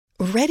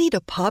Ready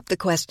to pop the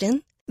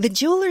question? The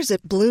jewelers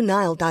at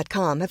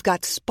BlueNile.com have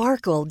got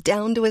sparkle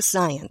down to a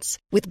science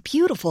with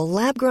beautiful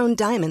lab-grown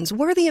diamonds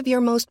worthy of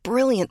your most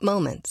brilliant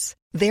moments.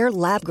 Their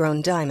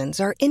lab-grown diamonds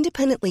are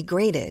independently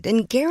graded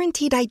and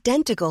guaranteed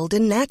identical to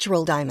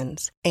natural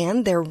diamonds,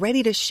 and they're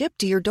ready to ship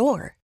to your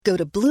door. Go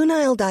to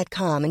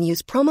BlueNile.com and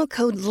use promo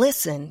code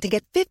LISTEN to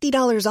get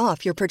 $50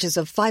 off your purchase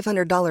of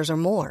 $500 or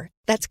more.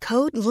 That's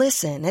code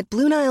LISTEN at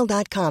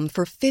BlueNile.com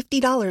for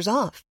 $50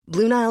 off.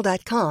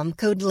 BlueNile.com,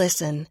 code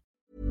LISTEN.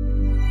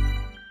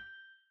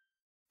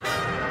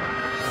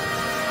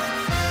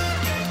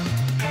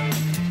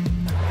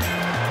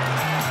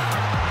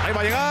 Ahí va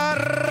a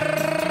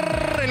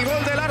llegar el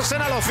gol del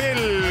Arsenal.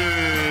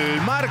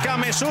 Özil. Marca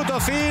Mesut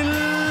Özil.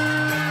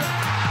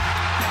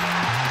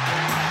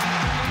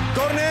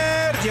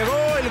 Corner.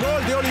 Llegó el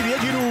gol de Olivier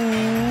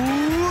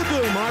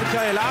Giroud.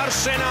 Marca el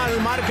Arsenal.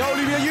 Marca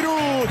Olivier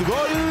Giroud.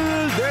 Gol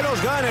de los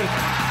Gunners.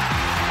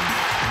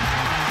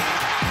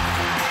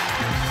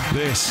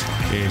 This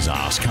is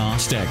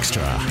Arsecast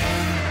Extra.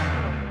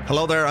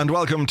 Hello there and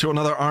welcome to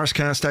another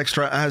Arsecast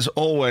Extra, as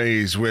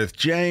always, with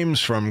James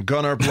from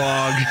Gunner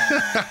Blog.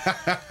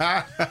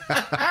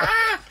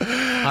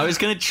 I was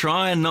going to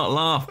try and not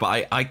laugh,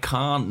 but I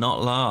can't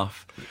not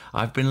laugh.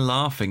 I've been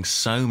laughing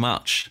so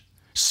much.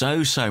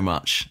 So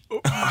much.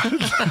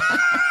 The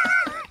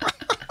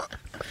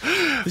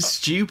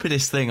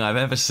stupidest thing I've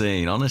ever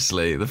seen,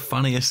 honestly. The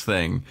funniest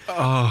thing. In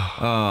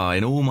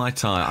all my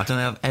time. I don't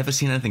think I've ever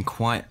seen anything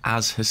quite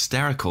as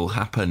hysterical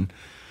happen.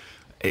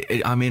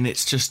 I mean,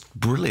 it's just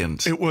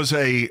brilliant. It was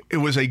a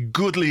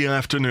goodly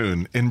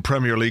afternoon in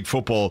Premier League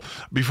football.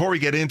 Before we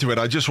get into it,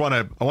 I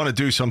want to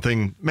do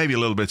something maybe a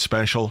little bit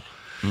special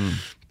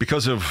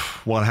because of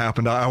what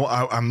happened.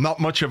 I'm not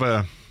much of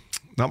a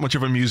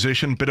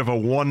musician, bit of a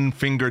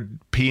one-fingered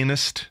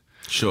pianist.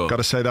 Sure, got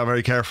to say that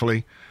very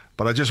carefully.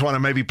 But I just want to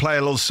maybe play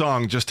a little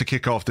song just to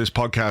kick off this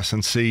podcast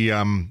and see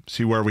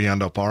where we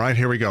end up. All right,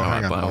 here we go.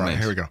 Hang on. All right,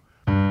 here we go.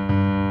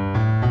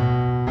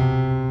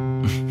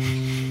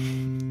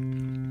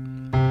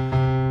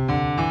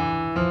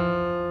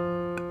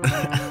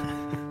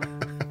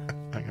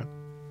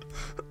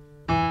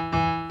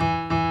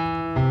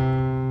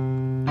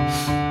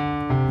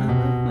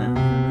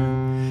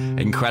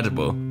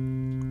 Incredible.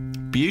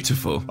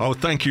 Beautiful. Oh,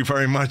 thank you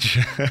very much.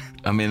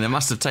 I mean, it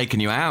must have taken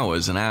you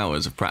hours and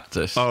hours of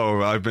practice.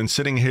 Oh, I've been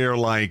sitting here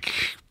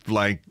like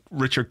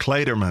Richard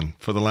Clayderman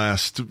for the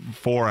last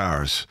 4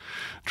 hours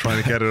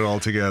trying to get it all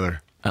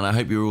together. And I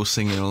hope you were all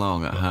singing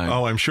along at home.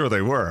 Oh, I'm sure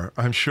they were.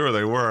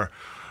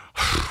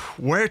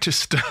 Where to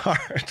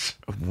start?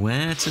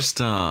 Where to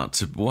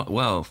start?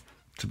 Well,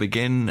 to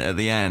begin at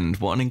the end,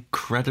 what an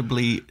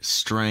incredibly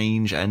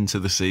strange end to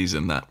the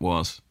season that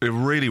was. It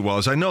really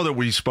was. I know that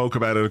we spoke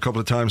about it a couple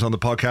of times on the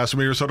podcast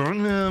and we were sort of,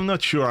 I'm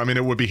not sure. I mean,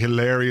 it would be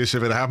hilarious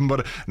if it happened,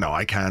 but no,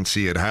 I can't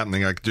see it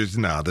happening. There's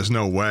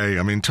no way.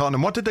 I mean,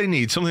 Tottenham, what did they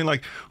need? Something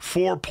like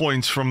 4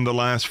 points from the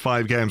last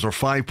 5 games or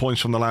 5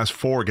 points from the last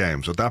 4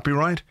 games. Would that be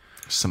right?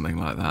 Something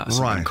like that.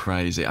 Something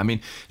crazy. I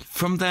mean,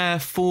 from their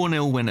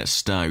 4-0 win at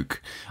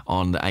Stoke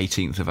on the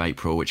 18th of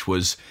April, which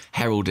was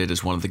heralded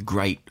as one of the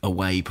great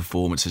away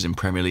performances in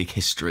Premier League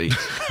history,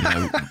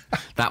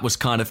 that was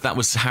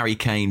Harry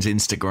Kane's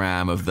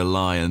Instagram of the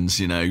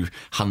Lions,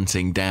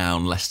 hunting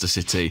down Leicester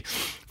City.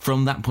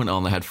 From that point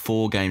on, they had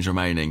 4 games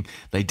remaining.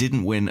 They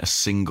didn't win a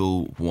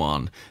single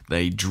one.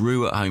 They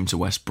drew at home to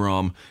West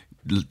Brom,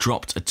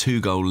 dropped a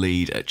 2-goal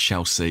lead at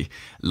Chelsea,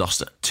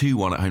 lost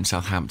 2-1 at home to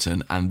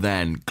Southampton, and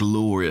then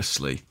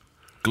gloriously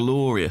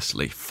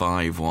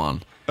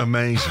 5-1.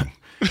 Amazing.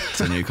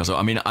 To Newcastle.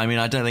 I mean,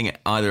 I don't think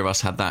either of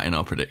us had that in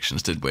our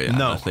predictions, did we?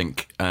 No. I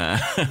think,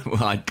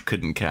 I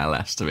couldn't care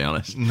less, to be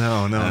honest.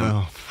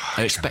 No.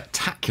 A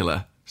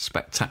spectacular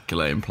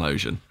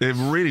implosion. It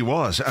really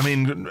was. I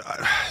mean,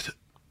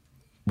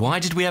 why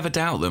did we ever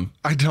doubt them?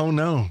 I don't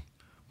know.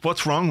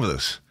 What's wrong with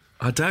us?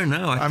 I don't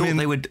know. I thought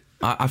they would.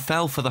 I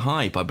fell for the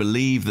hype. I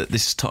believe that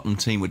this Tottenham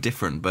team were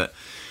different, but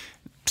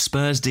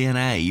Spurs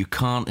DNA, you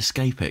can't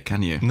escape it,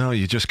 can you? No,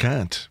 you just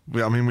can't.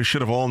 I mean, we should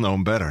have all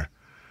known better.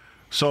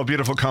 Saw a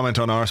beautiful comment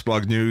on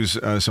Arseblog News,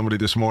 somebody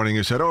this morning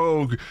who said,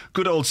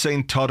 good old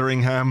St.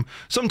 Todderingham.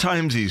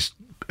 Sometimes he's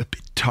a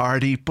bit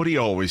tardy, but he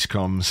always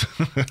comes.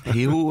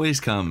 He always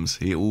comes.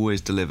 He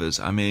always delivers.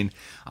 I mean,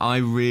 I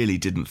really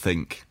didn't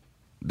think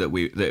that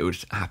it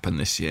would happen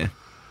this year.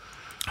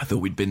 I thought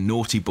we'd been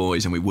naughty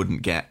boys and we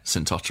wouldn't get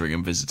St.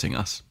 Totteringham visiting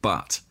us.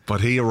 But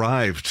he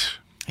arrived.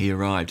 He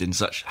arrived in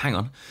such... Hang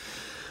on.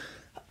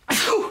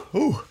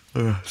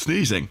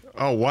 Sneezing.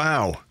 Oh,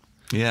 wow.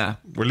 Yeah.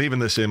 We're leaving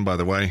this in, by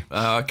the way.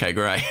 Oh, okay,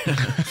 great.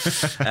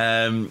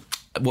 What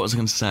was I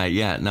going to say?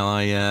 Yeah, no,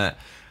 I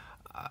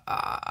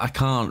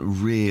can't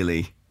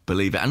really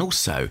believe it. And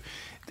also,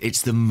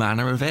 it's the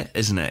manner of it,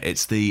 isn't it?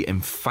 It's the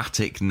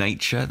emphatic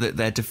nature that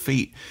their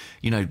defeat,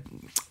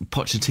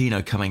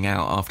 Pochettino coming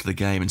out after the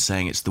game and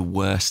saying it's the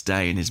worst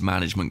day in his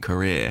management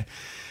career.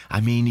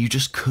 I mean, you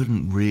just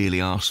couldn't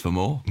really ask for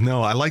more.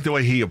 No, I like the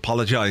way he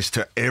apologised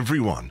to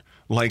everyone.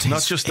 Like,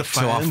 not just the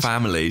fans. To our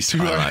families.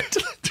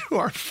 To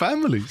our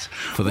families.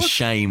 For the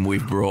shame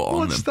we've brought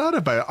on them. What's that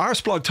about?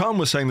 Arseblog Tom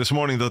was saying this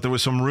morning that there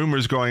was some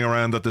rumours going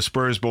around that the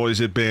Spurs boys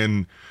had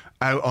been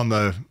out in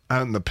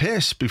the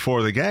piss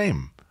before the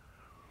game.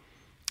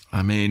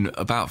 I mean,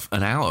 about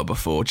an hour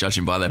before,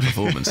 judging by their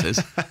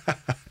performances.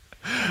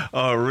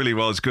 Oh, it really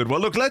was good.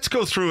 Well, look, let's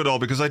go through it all,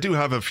 because I do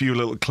have a few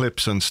little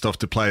clips and stuff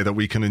to play that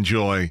we can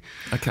enjoy.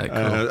 Okay, cool.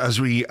 As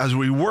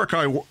we work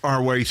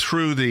our way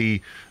through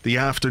the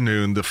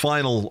afternoon, the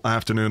final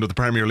afternoon of the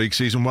Premier League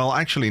season. Well,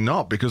 actually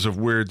not, because of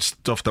weird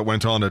stuff that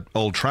went on at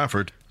Old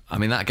Trafford. I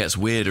mean, that gets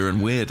weirder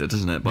and weirder,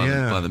 doesn't it, by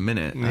the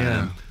minute?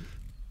 Yeah.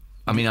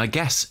 I mean, I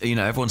guess,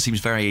 everyone seems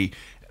very...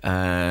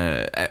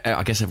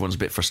 I guess everyone's a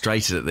bit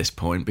frustrated at this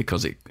point,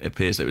 because it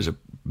appears that it was a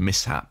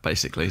mishap,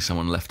 basically.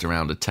 Someone left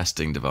around a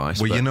testing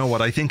device. Well, you know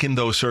what? I think in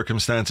those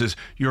circumstances,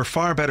 you're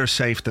far better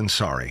safe than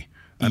sorry.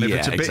 And if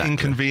it's a bit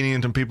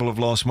inconvenient and people have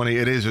lost money,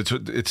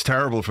 it's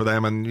terrible for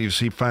them. And you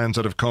see fans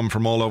that have come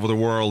from all over the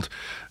world,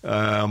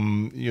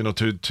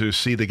 to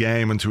see the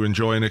game and to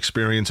enjoy an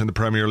experience in the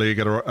Premier League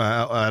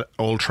at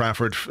Old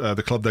Trafford,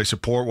 the club they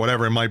support,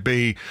 whatever it might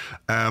be.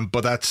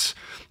 But that's,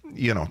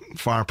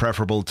 far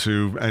preferable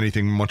to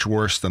anything much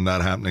worse than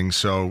that happening.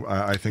 So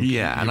I think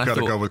you've got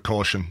to go with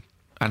caution.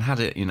 And had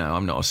it,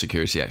 I'm not a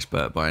security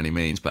expert by any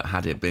means, but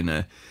had it been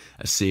a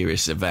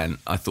serious event,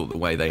 I thought the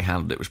way they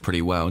handled it was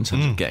pretty well in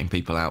terms of getting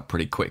people out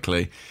pretty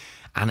quickly.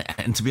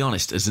 And to be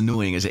honest, as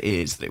annoying as it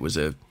is that it was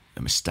a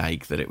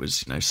mistake, that it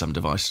was some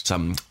device,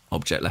 some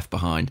object left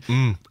behind,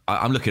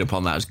 I'm looking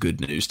upon that as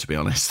good news, to be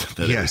honest,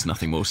 that it was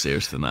nothing more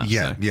serious than that.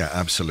 Yeah,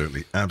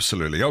 absolutely.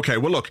 Okay,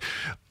 well, look,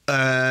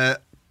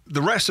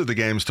 the rest of the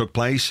games took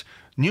place.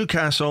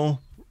 Newcastle,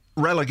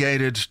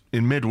 relegated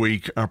in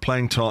midweek, are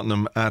playing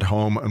Tottenham at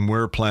home, and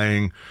we're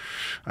playing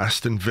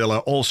Aston Villa,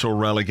 also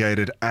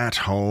relegated, at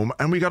home.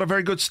 And we got a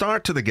very good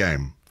start to the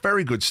game.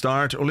 Very good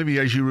start.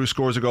 Olivier Giroud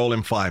scores a goal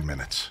in 5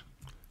 minutes.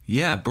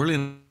 Yeah,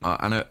 brilliant.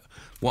 And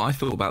what I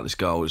thought about this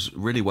goal was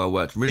really well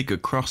worked. Really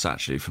good cross,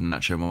 actually, from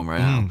Nacho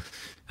Monreal.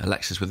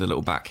 Alexis with a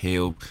little back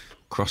heel,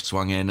 cross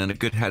swung in, and a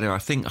good header. I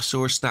think I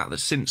saw a stat that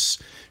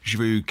since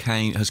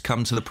Giroud has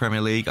come to the Premier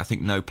League, I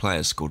think no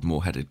player scored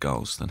more headed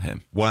goals than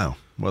him. Wow.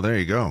 Well, there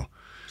you go.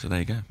 So there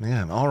you go.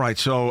 Yeah, all right.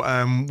 So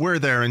we're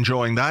there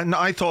enjoying that. And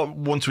I thought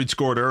once we'd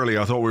scored early,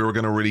 I thought we were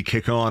going to really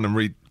kick on and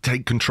really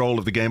take control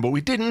of the game, but we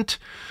didn't.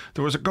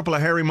 There was a couple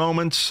of hairy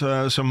moments,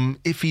 some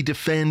iffy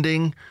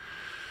defending.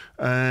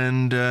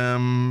 And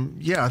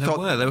I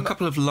thought there were a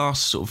couple of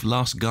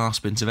last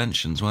gasp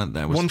interventions, weren't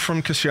there? One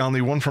from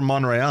Koscielny, one from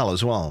Monreal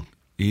as well.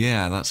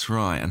 Yeah, that's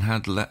right. And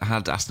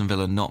had Aston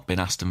Villa not been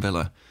Aston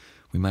Villa,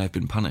 we may have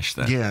been punished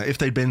there. Yeah, if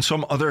they'd been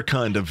some other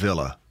kind of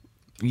Villa.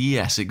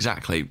 Yes,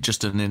 exactly.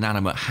 Just an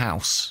inanimate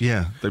house.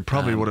 Yeah, they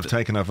probably would have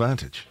taken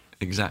advantage.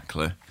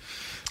 Exactly.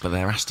 But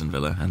they're Aston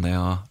Villa, and they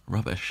are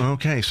rubbish.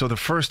 Okay, so the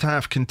first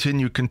half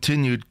continued,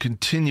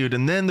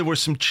 and then there were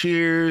some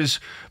cheers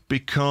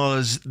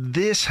because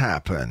this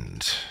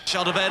happened.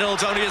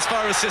 Alderweireld only as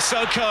far as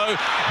Sissoko.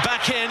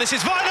 Back in, this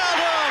is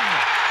Wijnaldum!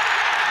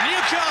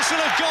 Newcastle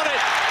have got it!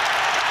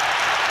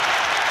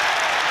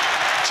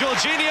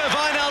 Jorginho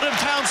Wijnaldum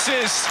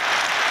pounces,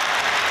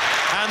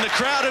 and the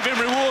crowd have been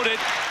rewarded.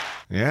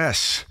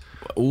 Yes.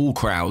 All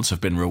crowds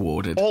have been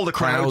rewarded. All the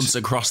crowds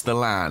across the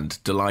land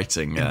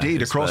delighting.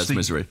 Indeed, across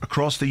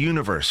the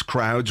universe,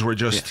 crowds were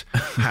just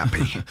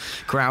happy.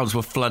 Crowds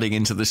were flooding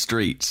into the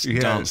streets,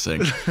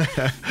 dancing,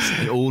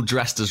 all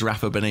dressed as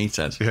Rafa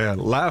Benitez. Yeah,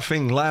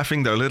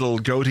 laughing their little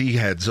goatee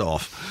heads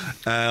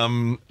off.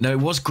 No, it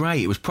was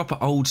great. It was proper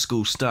old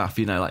school stuff.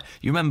 You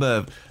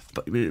remember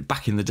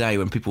back in the day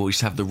when people used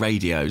to have the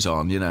radios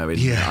on,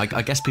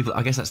 I guess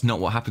that's not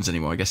what happens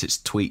anymore. I guess it's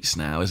tweets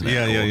now, isn't it?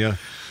 Yeah.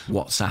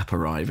 WhatsApp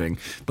arriving.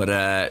 But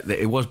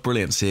it was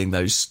brilliant seeing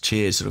those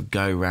cheers sort of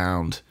go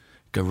round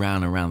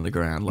around the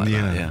ground like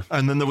that. Yeah.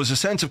 And then there was a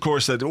sense, of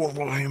course, that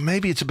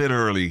maybe it's a bit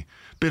early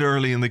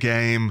in the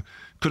game.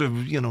 Could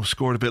have,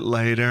 scored a bit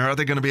later. Are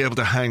they going to be able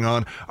to hang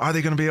on? I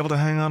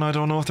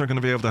don't know if they're going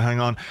to be able to hang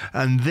on.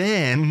 And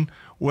then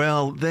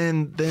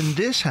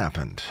this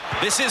happened.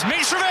 This is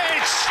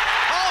Mitrovic!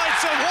 Oh,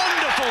 it's a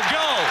wonderful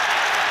goal!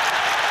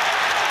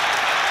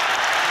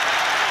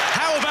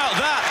 How about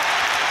that?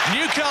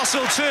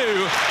 Newcastle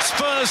 2,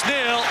 Spurs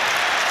 0,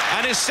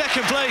 and his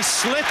second place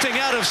slipping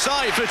out of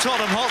sight for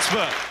Tottenham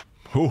Hotspur.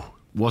 Ooh.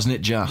 Wasn't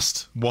it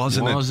just?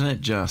 Wasn't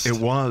it just? It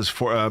was.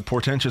 For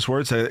portentous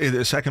words.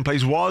 The second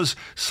place was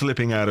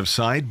slipping out of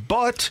sight,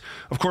 but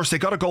of course they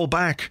got a goal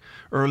back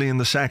early in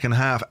the second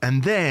half,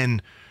 and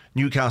then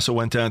Newcastle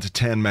went down to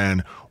 10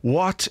 men.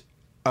 What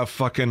a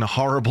fucking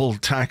horrible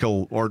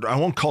tackle, or I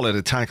won't call it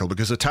a tackle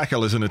because a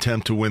tackle is an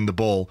attempt to win the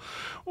ball.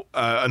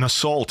 An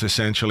assault,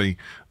 essentially,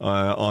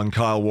 on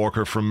Kyle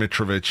Walker from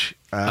Mitrovic.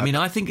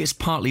 I think it's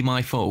partly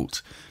my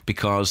fault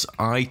because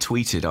I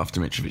tweeted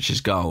after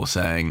Mitrovic's goal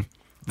saying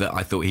that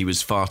I thought he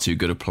was far too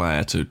good a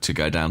player to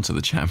go down to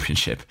the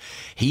Championship.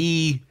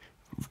 He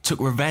took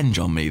revenge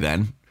on me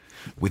then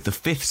with the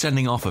 5th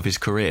sending off of his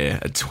career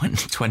at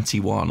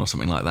 21 or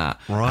something like that.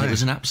 Right. And it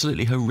was an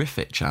absolutely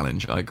horrific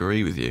challenge. I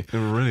agree with you. It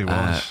really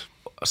was.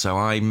 So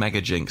I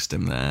mega jinxed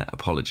him there.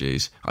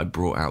 Apologies. I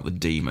brought out the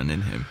demon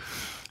in him.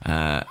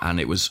 And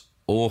it was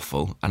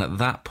awful. And at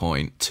that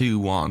point,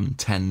 2-1,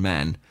 10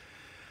 men.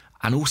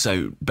 And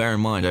also, bear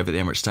in mind, over at the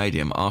Emirates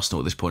Stadium,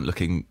 Arsenal at this point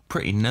looking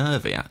pretty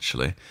nervy,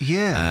 actually.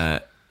 Yeah.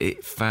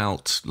 It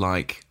felt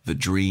like the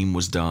dream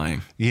was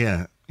dying.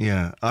 Yeah.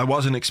 I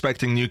wasn't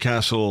expecting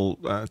Newcastle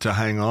to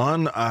hang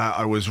on.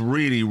 I was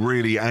really,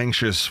 really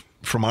anxious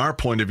from our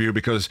point of view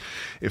because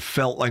it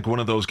felt like one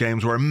of those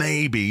games where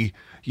maybe,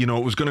 it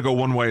was going to go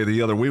one way or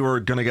the other. We were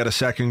going to get a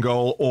second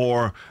goal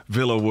or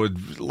Villa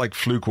would like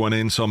fluke one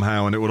in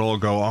somehow and it would all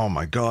go, oh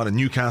my God, and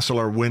Newcastle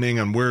are winning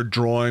and we're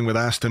drawing with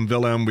Aston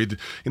Villa and we'd,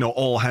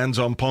 all hands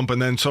on pump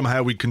and then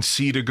somehow we'd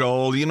concede a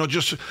goal.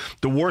 Just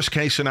the worst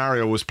case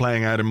scenario was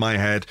playing out in my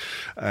head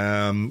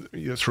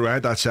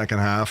throughout that second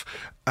half.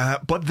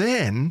 But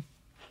then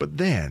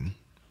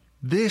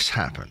this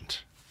happened.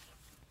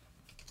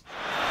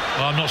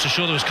 Well, I'm not so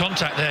sure there was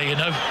contact there,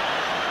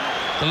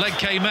 The leg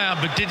came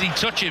out, but did he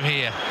touch him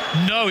here?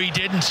 No, he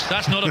didn't.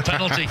 That's not a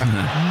penalty.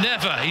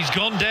 Never. He's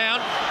gone down.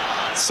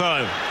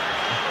 So,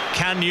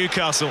 can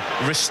Newcastle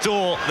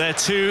restore their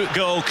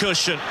 2-goal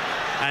cushion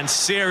and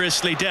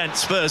seriously dent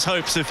Spurs'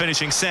 hopes of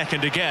finishing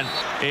second again?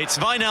 It's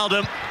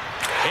Wijnaldum.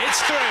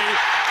 It's 3.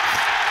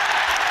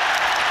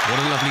 What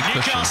a lovely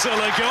cushion. Newcastle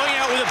are going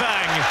out with a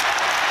bang.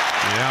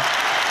 Yeah.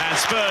 And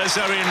Spurs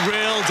are in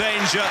real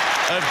danger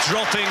of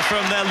dropping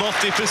from their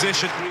lofty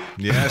position.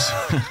 Yes.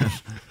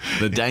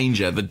 The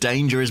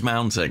danger is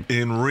mounting.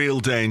 In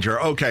real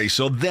danger. Okay,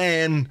 so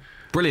then...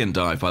 Brilliant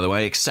dive, by the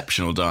way.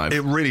 Exceptional dive.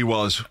 It really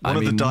was. One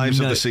of the dives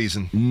of the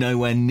season.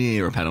 Nowhere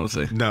near a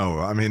penalty. No,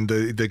 I mean,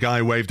 the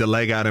guy waved a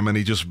leg at him and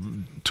he just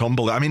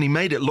tumbled. I mean, he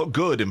made it look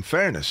good, in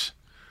fairness.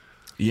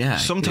 Yeah.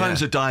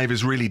 Sometimes a dive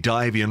is really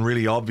divey and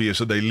really obvious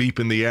and they leap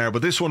in the air,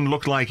 but this one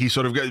looked like his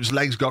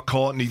legs got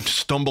caught and he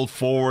stumbled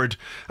forward.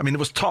 I mean, it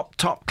was top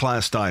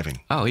class diving.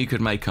 Oh, he could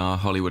make our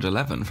Hollywood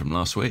 11 from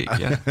last week,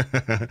 yeah.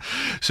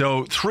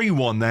 So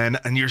 3-1 then,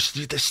 and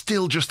there's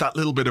still just that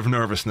little bit of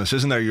nervousness,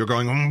 isn't there? You're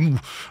going,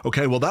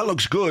 okay, well, that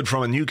looks good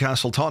from a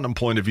Newcastle-Tottenham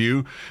point of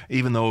view,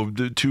 even though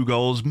the 2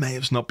 goals may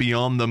have not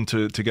beyond them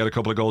to get a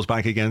couple of goals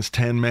back against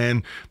 10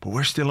 men, but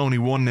we're still only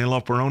 1-0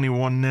 up. We're only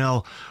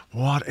 1-0.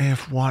 What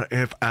if?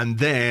 And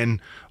then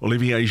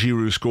Olivier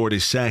Giroud scored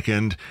his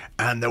second,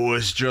 and there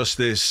was just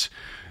this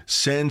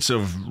sense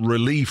of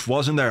relief,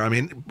 wasn't there? I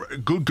mean,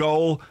 good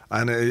goal,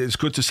 and it's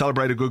good to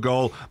celebrate a good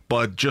goal,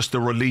 but just the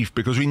relief,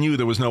 because we knew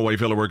there was no way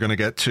Villa were going to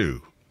get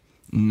 2.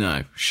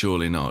 No,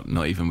 surely not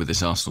even with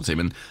this Arsenal team.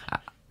 And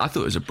I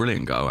thought it was a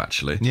brilliant goal,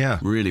 actually. Yeah.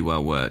 Really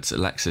well worked.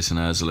 Alexis and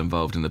Ozil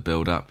involved in the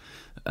build-up.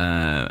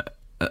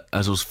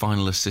 Ozil's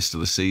final assist of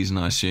the season,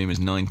 I assume, is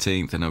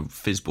 19th, and a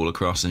fizz ball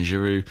across, and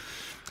Giroud...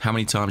 How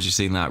many times have you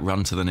seen that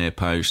run to the near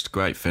post?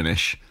 Great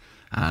finish.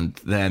 And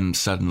then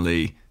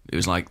suddenly it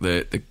was like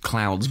the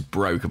clouds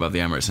broke above the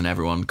Emirates and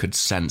everyone could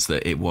sense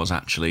that it was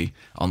actually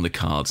on the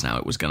cards now.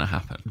 It was going to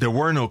happen. There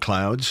were no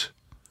clouds.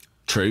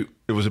 True.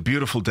 It was a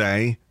beautiful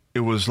day. It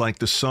was like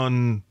the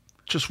sun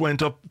just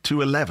went up to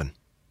 11.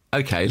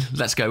 Okay,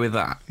 let's go with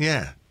that.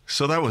 Yeah.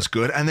 So that was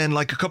good. And then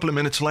like a couple of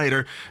minutes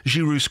later,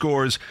 Giroud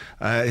scores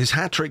his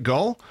hat-trick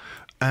goal.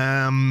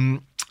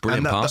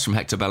 Brilliant pass from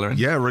Hector Bellerin.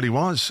 Yeah, it really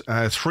was.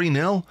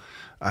 3-0.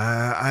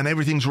 And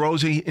everything's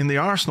rosy in the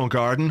Arsenal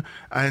garden.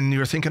 And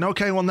you're thinking,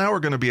 okay, well, now we're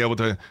going to be able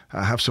to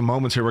have some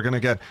moments here. We're going to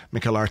get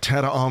Mikel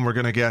Arteta on. We're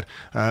going to get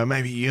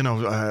maybe,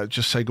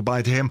 just say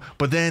goodbye to him.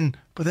 But then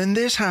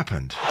this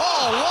happened.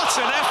 Oh, what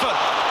an effort.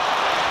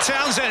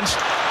 Townsend,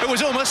 it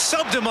was almost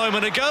subbed a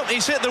moment ago.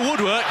 He's hit the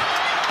woodwork.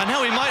 And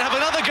now he might have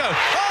another go.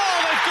 Oh,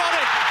 they've got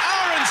it.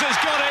 Aarons has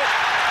got it.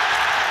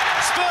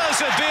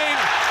 Spurs are being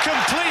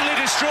completely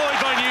destroyed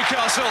by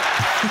Newcastle.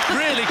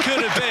 Really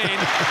could have been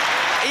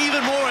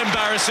even more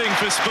embarrassing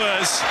for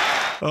Spurs.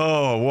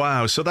 Oh,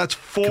 wow. So that's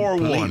 4-1.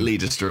 Completely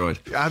destroyed.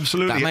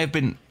 Absolutely. That may have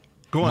been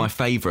my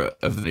favourite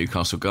of the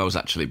Newcastle goals,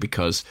 actually,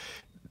 because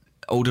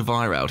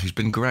Alderweireld, who's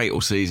been great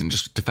all season,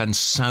 just defends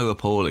so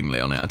appallingly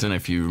on it. I don't know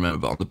if you remember,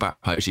 but on the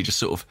back post, he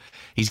just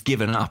he's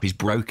given up. He's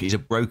a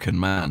broken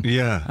man.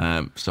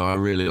 Yeah. So I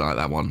really like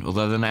that one.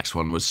 Although the next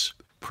one was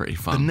pretty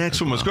fun. The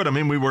next one was good. I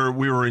mean, we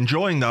were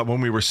enjoying that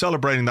when we were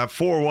celebrating that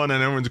 4-1,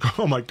 and everyone's going,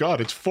 oh my God,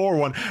 it's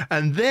 4-1.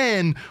 And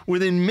then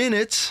within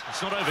minutes...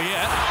 It's not over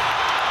yet.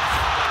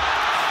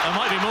 There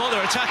might be more.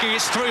 They're attacking.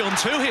 It's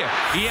 3-on-2 here.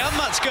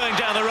 Yammat's going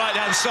down the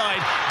right-hand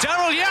side.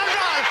 Daryl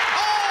Yammat!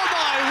 Oh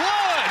my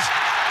word!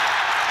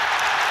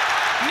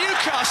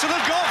 Newcastle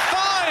have got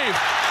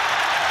 5!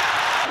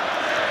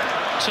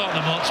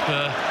 Tottenham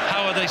Hotspur,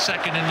 how are they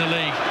second in the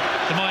league?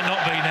 They might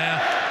not be now.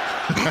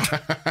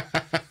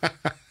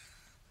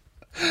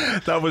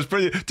 That was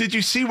brilliant. Did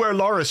you see where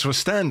Loris was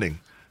standing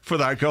for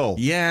that goal?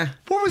 Yeah.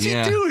 What was he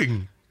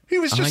doing? He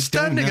was just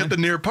standing at the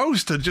near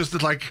post and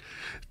just like,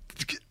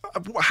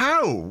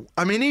 How?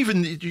 I mean,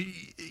 even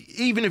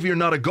if you're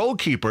not a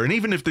goalkeeper, and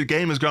even if the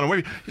game has gone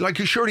away, like,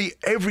 surely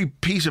every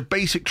piece of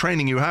basic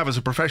training you have as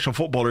a professional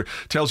footballer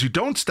tells you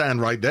don't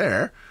stand right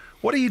there.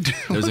 What are you doing?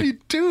 What are you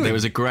doing? There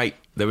was a great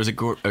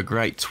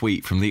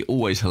tweet from the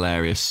always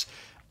hilarious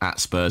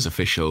 @Spurs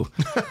official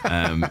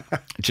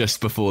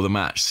just before the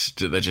match.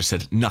 They just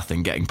said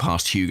nothing getting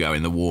past Hugo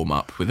in the warm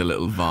up with a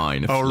little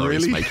vine of Lloris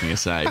really? making a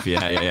save.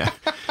 Yeah.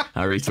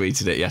 I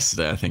retweeted it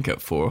yesterday, I think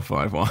at 4 or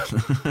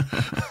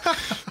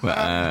 5-1.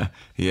 But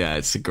yeah,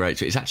 it's a great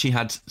tweet. It's actually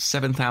had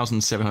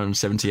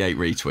 7,778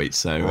 retweets.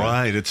 So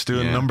right, it's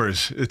doing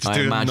numbers. It's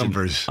doing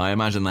numbers. I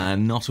imagine they're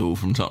not all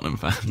from Tottenham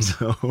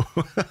fans. No.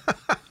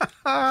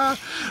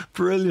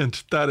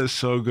 Brilliant. That is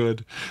so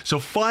good. So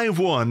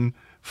 5-1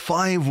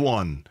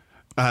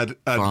 at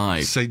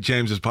St.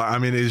 James's Park. I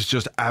mean, it's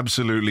just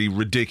absolutely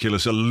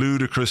ridiculous. A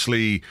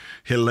ludicrously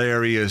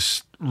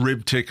hilarious,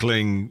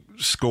 rib-tickling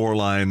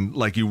scoreline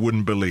like you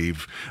wouldn't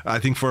believe. I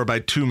think for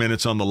about 2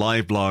 minutes on the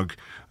live blog,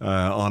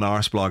 on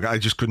Arseblog, I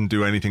just couldn't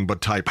do anything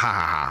but type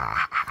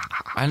ha.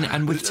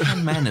 And with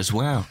 10 men as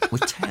well.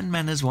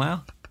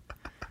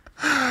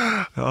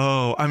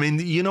 Oh, I mean,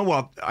 you know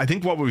what? I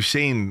think what we've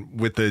seen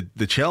with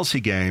the Chelsea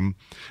game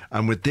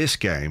and with this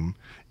game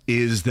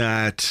is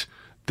that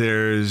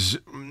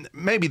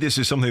maybe this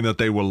is something that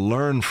they will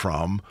learn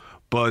from,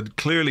 but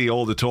clearly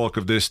all the talk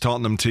of this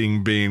Tottenham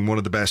team being one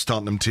of the best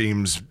Tottenham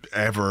teams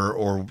ever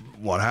or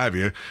what have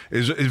you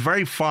is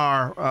very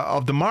far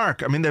of the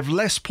mark. I mean, they've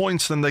less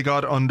points than they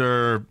got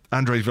under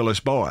André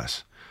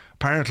Villas-Boas.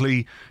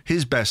 Apparently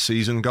his best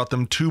season got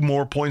them 2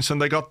 more points than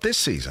they got this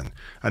season,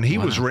 and he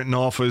was written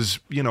off as,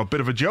 a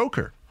bit of a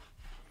joker.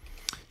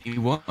 He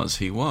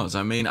was.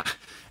 I mean,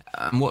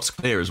 and what's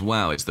clear as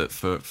well is that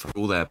for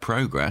all their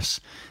progress,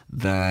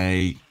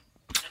 I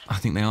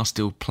think they are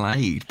still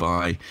plagued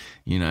by,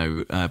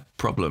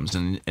 problems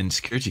and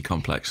insecurity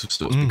complex of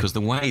sorts, because the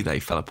way they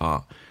fell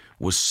apart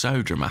was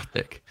so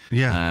dramatic.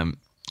 Yeah.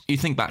 You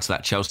think back to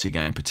that Chelsea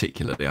game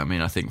particularly. I mean,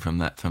 I think from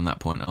that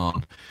point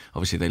on,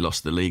 obviously they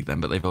lost the league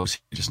then, but they've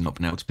obviously just not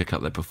been able to pick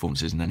up their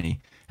performances in any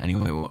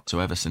way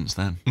whatsoever since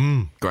then.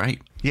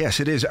 Great. Yes,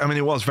 it is. I mean,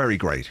 it was very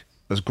great.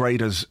 As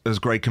great as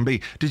great can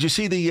be. Did you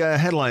see the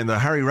headline, the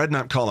Harry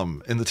Redknapp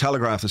column in the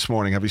Telegraph this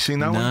morning? Have you seen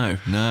that one?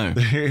 No.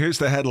 Here's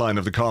the headline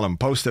of the column,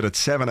 posted at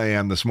 7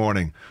 a.m. this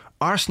morning.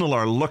 Arsenal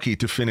are lucky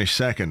to finish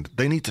second.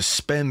 They need to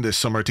spend this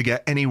summer to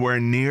get anywhere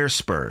near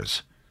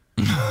Spurs.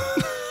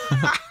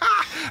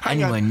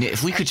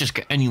 If we could just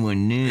get anywhere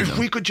near them. If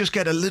we could just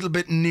get a little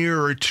bit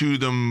nearer to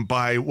them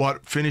by,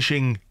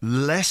 finishing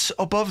less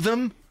above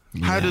them?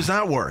 How does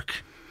that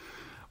work?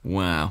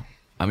 Wow.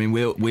 I mean,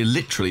 we're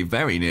literally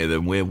very near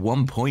them. We're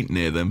 1 point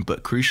near them,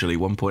 but crucially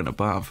 1 point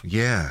above.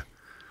 Yeah.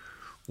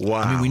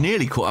 Wow. I mean, we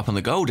nearly caught up on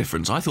the goal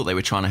difference. I thought they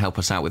were trying to help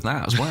us out with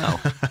that as well.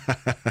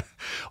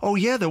 Oh,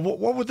 yeah.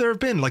 What would there have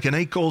been? Like an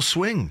 8-goal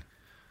swing?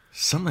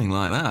 Something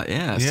like that,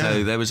 yeah.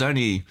 So there was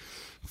only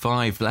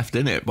 5 left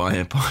in it by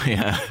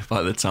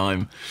the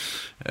time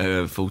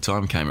full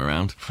time came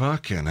around.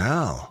 Fucking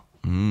hell.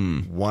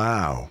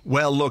 Wow.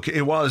 Well, look,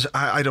 it was,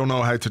 I don't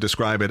know how to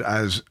describe it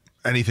as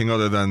anything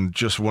other than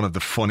just one of the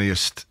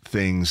funniest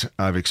things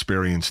I've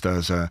experienced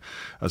as a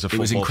football fan. It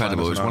was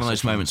incredible. It was one of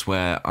those fan. moments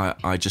where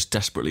I just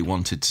desperately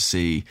wanted to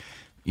see,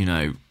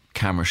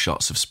 camera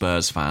shots of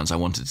Spurs fans. I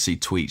wanted to see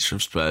tweets from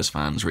Spurs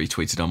fans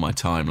retweeted on my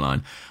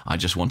timeline. I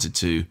just wanted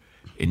to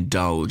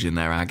indulge in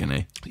their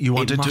agony. You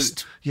wanted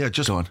to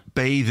just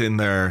bathe in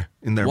their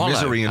wallow,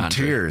 misery and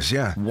Andrew. Tears.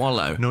 Yeah,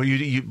 wallow. No,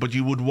 but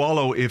you would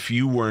wallow if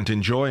you weren't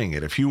enjoying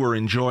it. If you were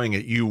enjoying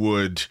it, you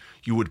would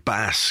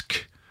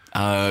bask.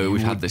 Oh,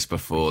 we've had this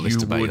before, this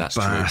debate, that's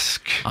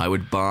bask. True. I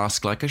would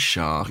bask like a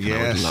shark, and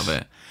I would love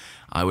it.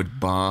 I would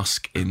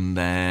bask in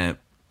their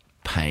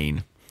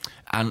pain.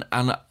 And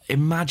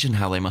imagine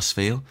how they must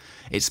feel.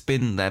 It's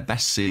been their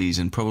best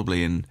season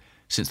probably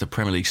since the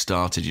Premier League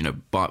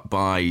started,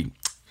 by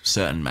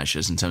certain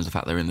measures in terms of the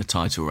fact they're in the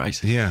title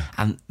race. Yeah.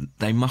 And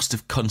they must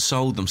have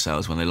consoled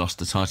themselves when they lost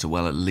the title,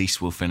 well, at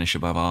least we'll finish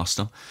above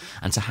Arsenal.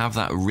 And to have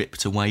that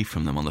ripped away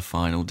from them on the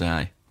final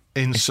day.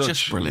 It's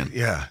just brilliant.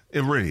 Yeah,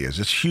 it really is.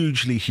 It's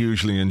hugely,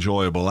 hugely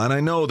enjoyable. And I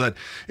know that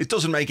it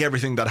doesn't make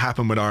everything that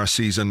happened with our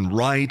season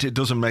right. It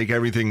doesn't make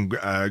everything,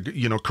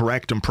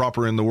 correct and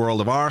proper in the world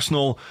of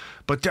Arsenal.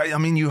 But, I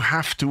mean, you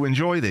have to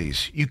enjoy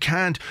these. You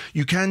can't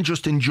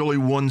just enjoy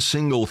one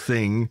single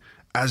thing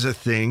as a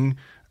thing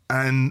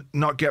and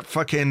not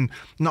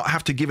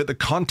have to give it the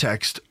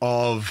context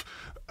of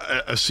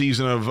a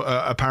season of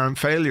apparent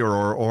failure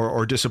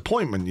or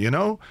disappointment,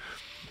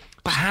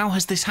 But how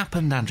has this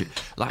happened, Andrew?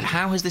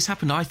 How has this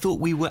happened? I thought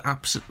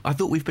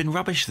we've been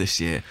rubbish this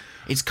year.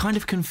 It's kind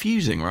of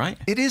confusing, right?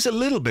 It is a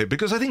little bit,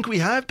 because I think we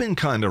have been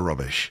kind of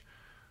rubbish.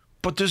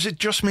 But does it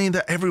just mean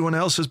that everyone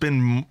else has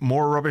been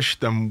more rubbish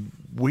than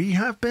we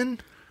have been?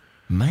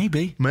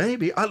 Maybe.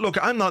 Look,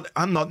 I'm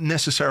not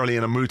necessarily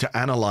in a mood to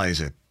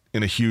analyse it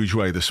in a huge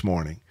way this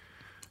morning.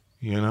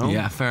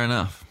 Yeah, fair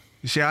enough.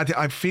 You see,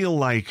 I feel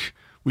like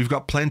we've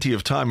got plenty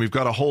of time. We've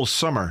got a whole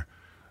summer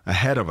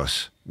ahead of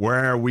us,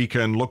 where we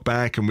can look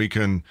back and we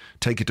can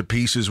take it to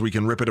pieces, we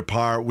can rip it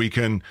apart, we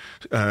can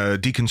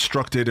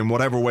deconstruct it in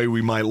whatever way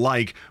we might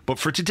like. But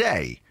for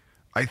today,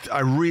 I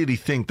really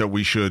think that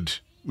we should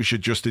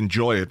just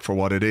enjoy it for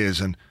what it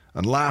is and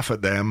laugh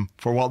at them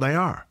for what they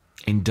are.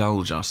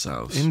 Indulge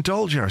ourselves.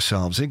 Indulge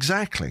ourselves,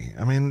 exactly.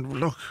 I mean,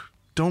 look,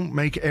 don't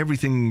make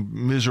everything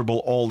miserable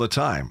all the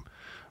time.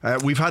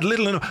 We've had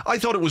little enough. I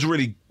thought it was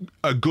really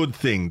a good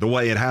thing, the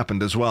way it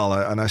happened as well.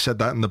 And I said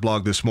that in the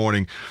blog this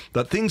morning,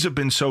 that things have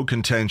been so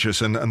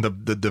contentious and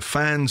the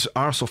fans,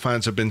 Arsenal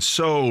fans, have been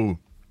so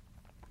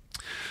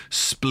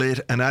split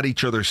and at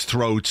each other's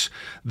throats,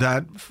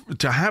 that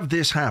to have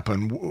this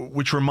happen,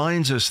 which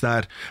reminds us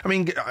that, I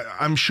mean,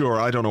 I'm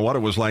sure, I don't know what it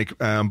was like,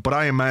 but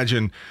I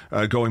imagine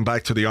going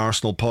back to the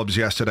Arsenal pubs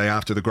yesterday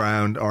after the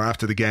ground or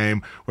after the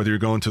game, whether you're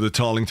going to the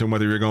Tollington,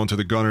 whether you're going to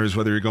the Gunners,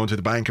 whether you're going to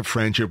the Bank of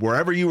Friendship,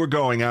 wherever you were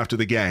going after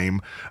the game,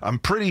 I'm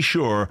pretty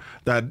sure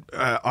that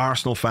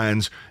Arsenal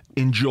fans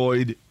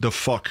enjoyed the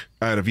fuck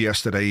out of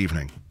yesterday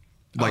evening.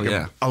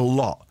 Like a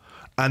lot.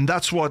 And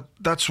that's what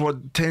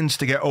tends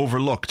to get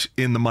overlooked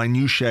in the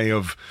minutiae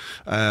of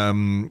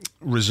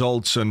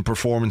results and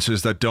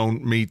performances that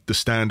don't meet the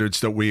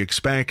standards that we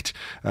expect.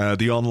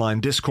 The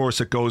online discourse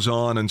that goes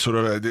on, and sort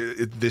of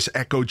this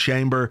echo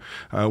chamber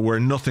where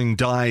nothing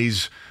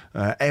dies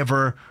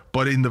ever.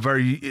 But in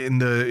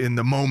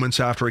the moments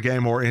after a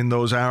game, or in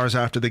those hours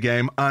after the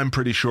game, I'm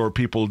pretty sure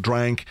people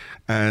drank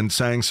and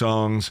sang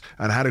songs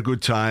and had a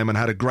good time and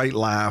had a great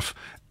laugh,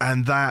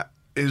 and that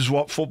is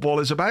what football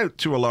is about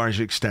to a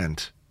large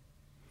extent.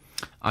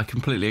 I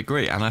completely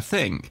agree. And I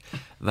think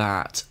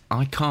that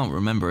I can't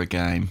remember a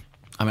game.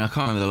 I mean, I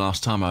can't remember the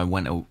last time I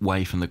went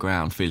away from the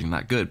ground feeling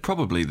that good.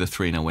 Probably the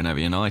 3-0 win over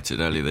United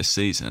earlier this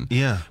season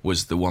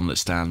was the one that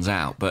stands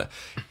out. But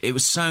it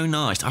was so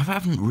nice. I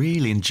haven't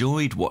really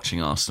enjoyed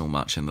watching Arsenal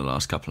much in the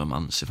last couple of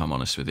months, if I'm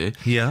honest with you.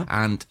 Yeah.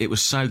 And it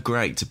was so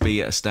great to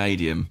be at a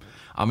stadium.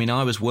 I mean,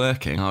 I was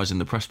working, I was in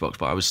the press box,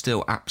 but I was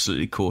still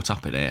absolutely caught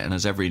up in it. And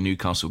as every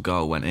Newcastle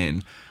goal went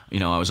in, you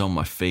know, I was on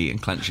my feet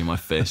and clenching my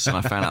fists. And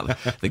I found out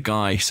the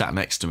guy sat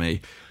next to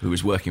me, who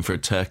was working for a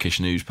Turkish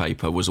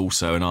newspaper, was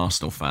also an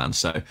Arsenal fan.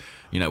 So,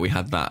 you know, we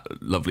had that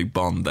lovely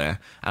bond there.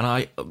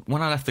 And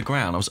when I left the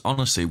ground, I was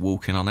honestly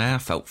walking on air,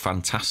 felt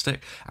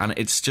fantastic. And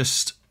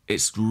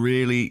it's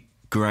really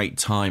great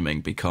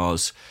timing,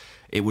 because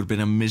it would have been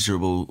a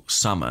miserable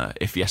summer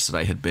if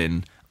yesterday had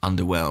been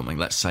underwhelming.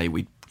 Let's say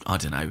we'd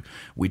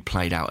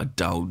played out a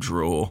dull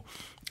draw,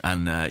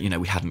 and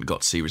we hadn't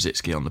got to see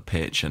Rosicky on the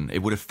pitch, and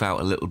it would have felt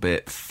a little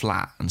bit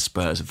flat, and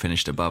Spurs had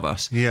finished above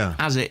us. Yeah.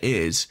 As it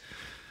is,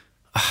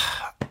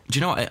 do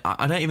you know what?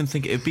 I don't even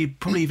think it'd be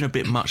probably even a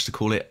bit much to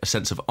call it a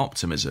sense of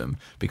optimism,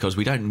 because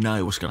we don't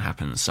know what's going to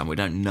happen in the summer. We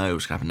don't know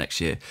what's going to happen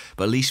next year,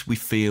 but at least we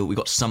feel we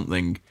got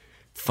something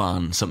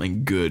fun,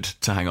 something good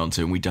to hang on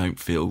to, and we don't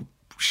feel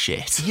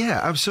shit.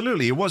 Yeah,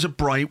 absolutely. It was a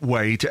bright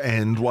way to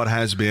end what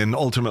has been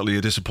ultimately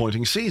a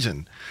disappointing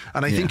season.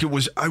 And I think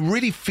I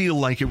really feel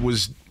like it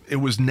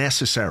was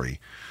necessary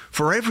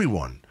for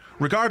everyone,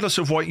 regardless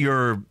of what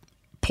your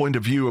point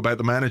of view about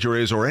the manager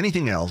is or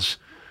anything else.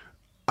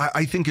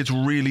 I think it's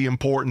really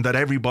important that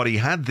everybody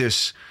had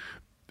this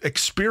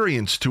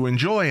experience to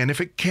enjoy. And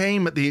if it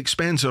came at the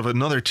expense of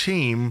another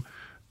team,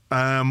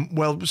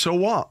 well, so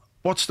what?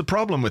 What's the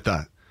problem with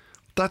that?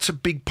 That's a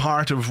big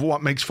part of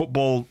what makes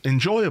football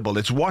enjoyable.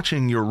 It's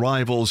watching your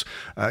rivals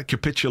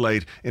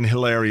capitulate in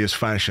hilarious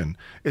fashion.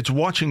 It's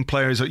watching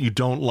players that you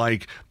don't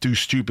like do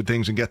stupid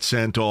things and get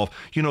sent off.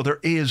 You know, there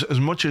is,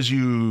 as much as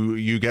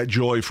you get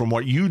joy from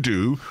what you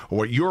do, or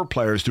what your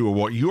players do, or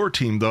what your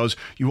team does,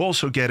 you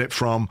also get it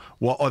from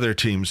what other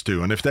teams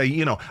do. And if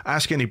they,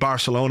 ask any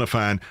Barcelona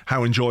fan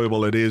how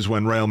enjoyable it is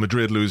when Real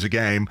Madrid lose a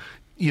game,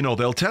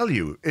 they'll tell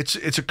you it's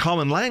a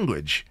common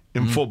language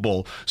in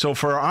football. So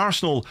for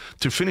Arsenal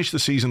to finish the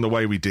season the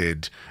way we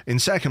did in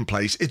second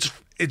place, it's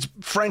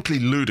frankly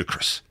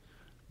ludicrous,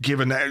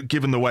 given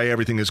the way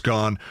everything has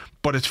gone.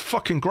 But it's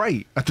fucking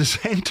great at the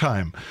same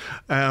time.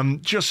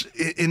 Just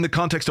in the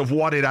context of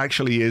what it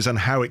actually is and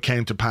how it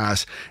came to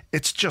pass,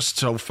 it's just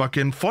so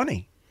fucking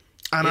funny.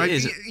 And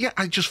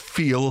I just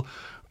feel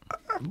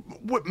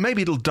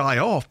maybe it'll die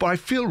off, but I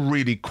feel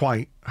really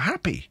quite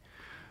happy.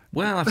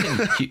 Well, I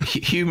think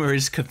humour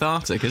is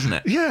cathartic, isn't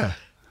it? Yeah.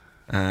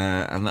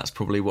 And that's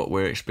probably what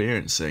we're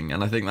experiencing.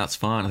 And I think that's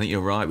fine. I think you're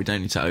right. We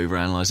don't need to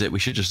overanalyse it. We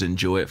should just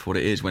enjoy it for what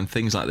it is. When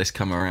things like this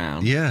come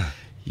around,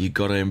 you've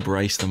got to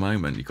embrace the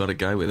moment. You've got to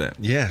go with it.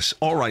 Yes.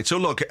 All right. So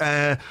look,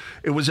 it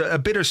was a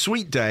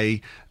bittersweet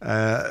day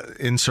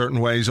in certain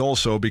ways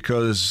also,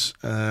 because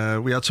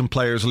we had some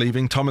players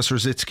leaving. Thomas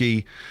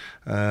Rosicky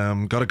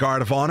got a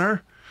guard of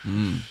honour.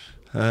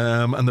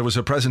 And there was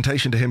a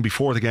presentation to him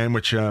before the game,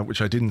 which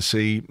I didn't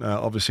see,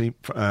 obviously,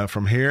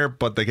 from here.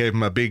 But they gave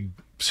him a big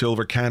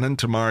silver cannon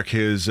to mark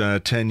his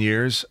 10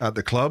 years at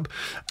the club.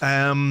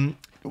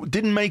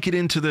 Didn't make it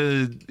into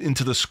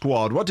the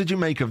squad. What did you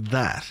make of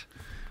that?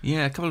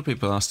 Yeah, a couple of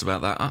people asked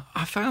about that.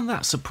 I found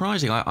that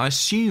surprising. I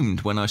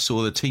assumed when I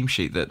saw the team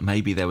sheet that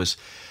maybe there was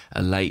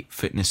a late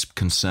fitness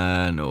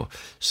concern or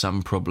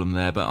some problem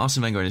there. But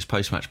Arsene Wenger in his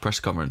post-match press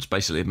conference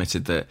basically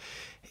admitted that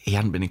he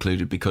hadn't been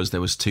included because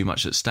there was too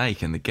much at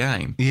stake in the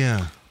game.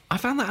 Yeah. I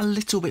found that a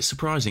little bit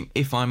surprising,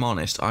 if I'm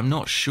honest. I'm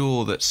not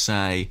sure that,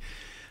 say,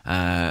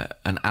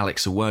 an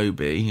Alex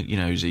Iwobi,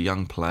 who's a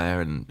young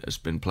player and has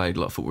been played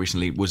a lot of football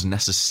recently, was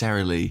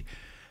necessarily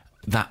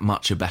that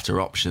much a better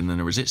option than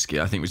a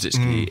Rosicky. I think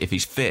Rosicky, if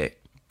he's fit,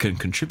 can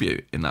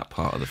contribute in that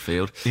part of the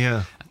field.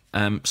 Yeah.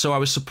 So I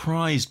was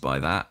surprised by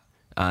that.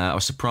 I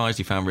was surprised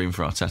he found room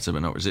for Arteta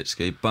but not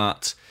Rosicky.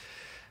 But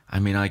I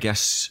mean, I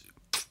guess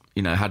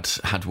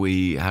had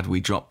we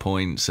dropped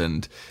points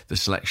and the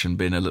selection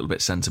been a little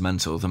bit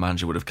sentimental, the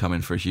manager would have come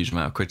in for a huge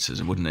amount of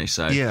criticism, wouldn't he?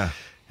 So yeah,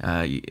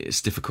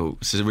 it's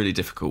difficult. This is a really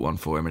difficult one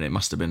for him, and it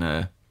must have been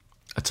a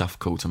tough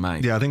call to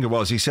make. Yeah, I think it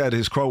was. He said,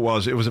 his quote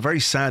was, "It was a very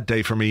sad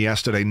day for me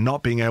yesterday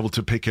not being able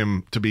to pick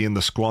him to be in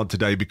the squad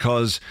today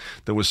because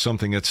there was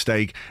something at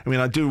stake." I mean,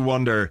 I do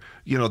wonder,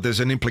 there's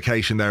an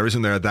implication there,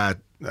 isn't there, that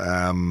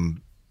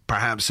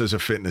perhaps there's a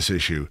fitness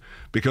issue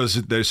because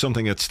there's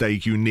something at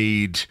stake. You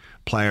need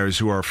players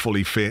who are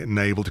fully fit and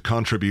able to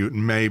contribute,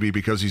 and maybe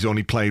because he's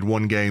only played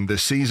one game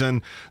this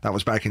season, that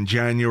was back in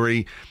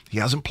January. He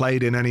hasn't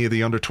played in any of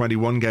the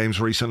under-21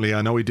 games recently.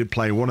 I know he did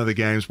play one of the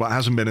games, but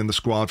hasn't been in the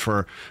squad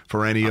for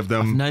any of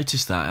them. I've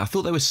noticed that. I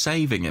thought they were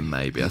saving him,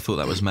 maybe. I thought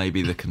that was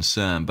maybe the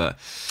concern, but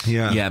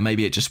yeah,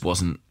 maybe it just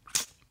wasn't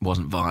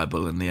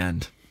viable in the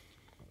end.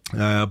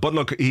 But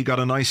look, he got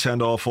a nice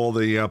send-off, all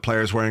the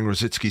players wearing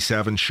Rosicky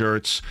 7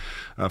 shirts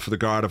for the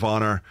Guard of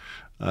Honour.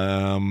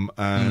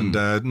 And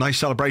nice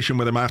celebration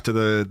with him after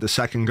the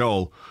second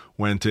goal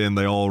went in.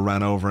 They all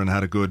ran over and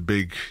had a good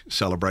big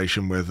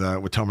celebration with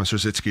Thomas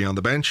Rosicky on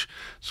the bench.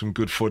 Some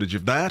good footage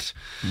of that.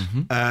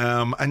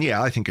 And yeah,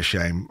 I think a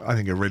shame. I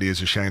think it really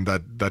is a shame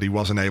that he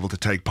wasn't able to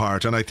take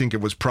part. And I think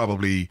it was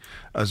probably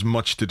as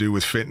much to do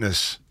with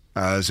fitness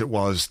as it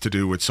was to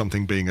do with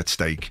something being at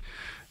stake.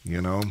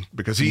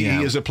 Because he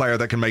is a player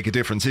that can make a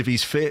difference. If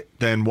he's fit,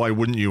 then why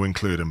wouldn't you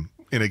include him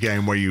in a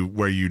game where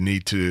you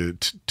need to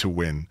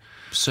win?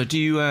 So do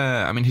you,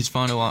 his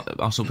final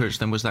Arsenal appearance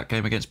then was that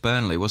game against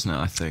Burnley, wasn't it,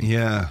 I think?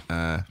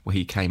 Yeah. Where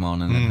he came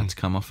on and then had to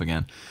come off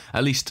again.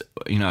 At least,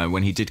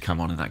 when he did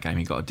come on in that game,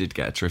 he did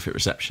get a terrific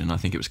reception. I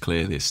think it was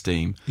clear the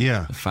esteem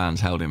the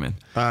fans held him in.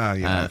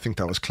 I think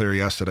that was clear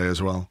yesterday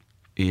as well.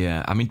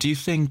 Yeah. I mean, do you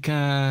think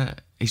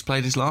he's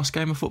played his last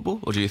game of football,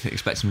 or do you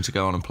expect him to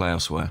go on and play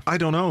elsewhere? I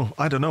don't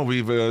know.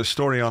 We've a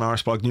story on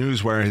Arspog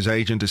News where his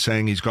agent is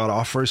saying he's got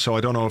offers, so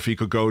I don't know if he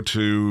could go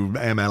to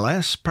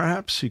MLS.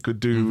 Perhaps he could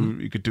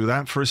do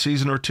that for a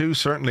season or two.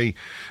 Certainly,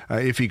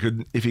 if he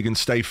can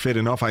stay fit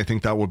enough, I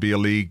think that would be a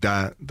league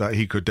that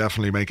he could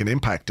definitely make an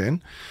impact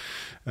in.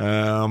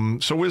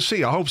 So we'll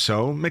see. I hope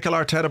so. Mikel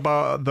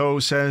Arteta, though,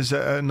 says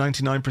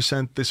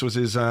 99%. This was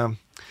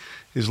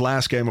his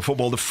last game of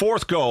football. The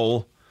fourth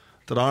goal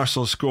that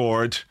Arsenal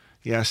scored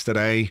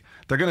yesterday,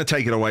 they're going to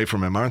take it away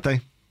from him, aren't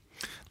they?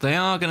 They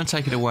are going to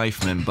take it away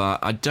from him, but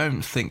I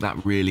don't think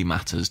that really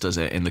matters, does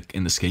it?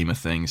 In the scheme of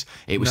things,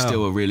 it was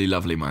still a really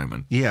lovely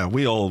moment. Yeah,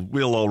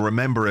 we'll all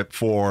remember it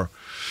for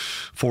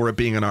it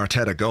being an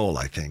Arteta goal,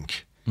 I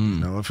think.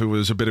 If it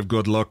was a bit of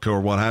good luck or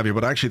what have you,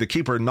 but actually the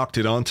keeper knocked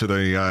it onto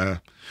the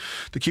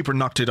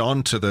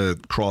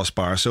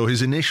crossbar. So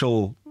his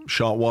initial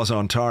shot was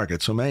on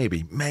target, so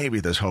maybe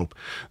there's hope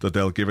that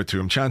they'll give it to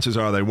him. Chances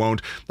are they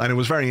won't. And it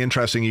was very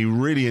interesting. He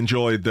really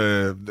enjoyed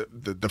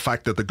the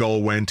fact that the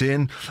goal went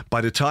in. By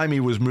the time he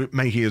was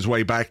making his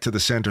way back to the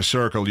centre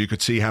circle, you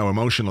could see how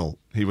emotional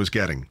he was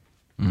getting.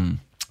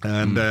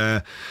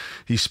 And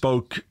he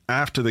spoke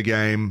after the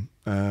game.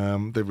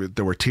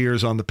 There were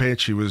tears on the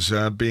pitch. He was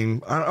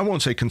being, I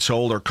won't say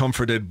consoled or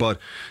comforted, but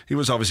he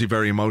was obviously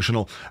very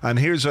emotional. And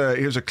here's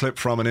a clip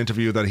from an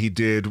interview that he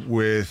did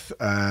with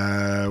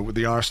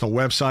the Arsenal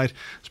website.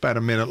 It's about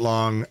a minute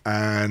long,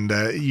 and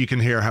you can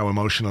hear how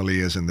emotional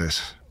he is in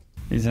this.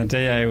 It's a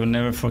day I will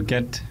never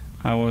forget.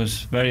 I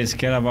was very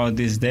scared about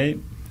this day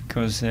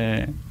because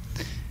I'm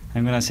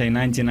going to say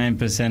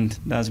 99%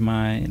 that's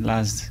my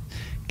last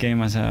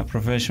game as a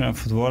professional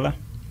footballer.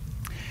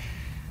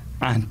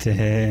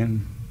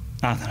 And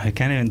I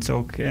can't even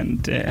talk,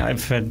 and I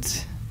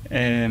felt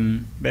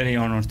very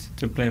honoured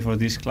to play for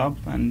this club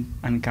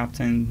and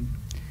captain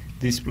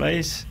this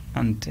place.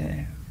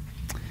 And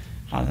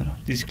I don't know,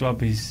 this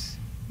club is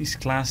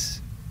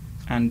class,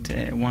 and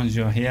once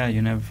you're here,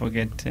 you never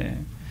forget.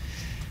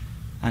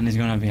 And it's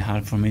gonna be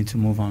hard for me to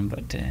move on,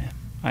 but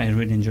I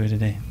really enjoyed the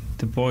day.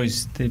 The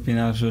boys, they've been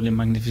absolutely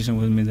magnificent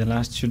with me the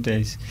last 2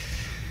 days.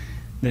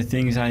 The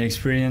things I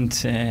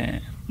experienced,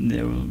 they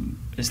will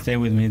stay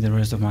with me the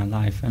rest of my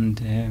life, and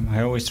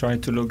I always try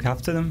to look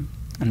after them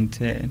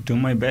and do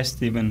my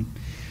best. Even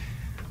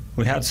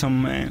we had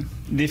some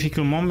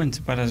difficult moments,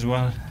 but as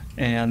well,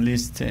 at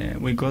least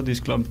we got this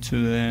club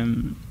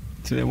to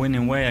the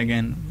winning way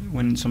again,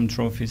 winning some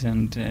trophies,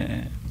 and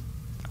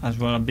as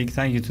well a big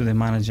thank you to the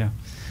manager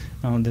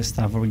and the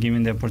staff for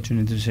giving the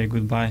opportunity to say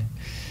goodbye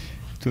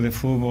to the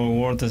football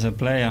world as a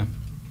player.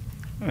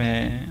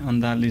 on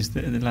that list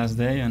the last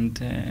day, and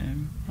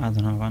I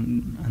don't know,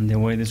 and the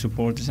way the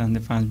supporters and the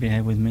fans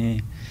behave with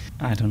me,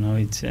 I don't know,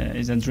 it's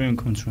a dream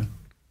come true.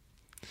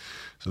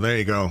 So there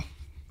you go.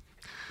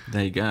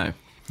 There you go.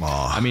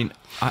 Oh. I mean,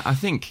 I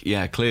think,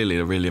 yeah, clearly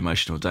a really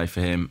emotional day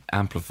for him,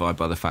 amplified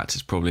by the fact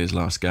it's probably his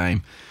last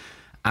game.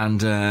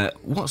 And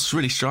what's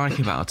really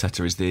striking about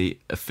Arteta is the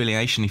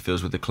affiliation he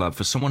feels with the club.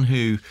 For someone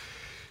who,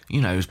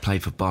 has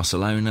played for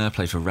Barcelona,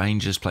 played for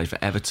Rangers, played for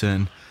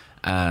Everton,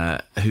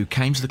 who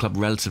came to the club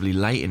relatively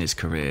late in his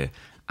career,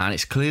 and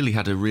it's clearly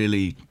had a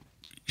really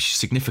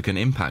significant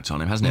impact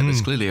on him, hasn't it?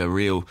 There's clearly a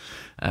real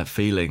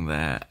feeling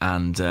there,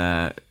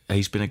 and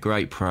he's been a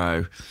great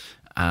pro.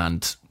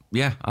 And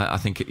yeah, I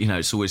think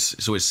it's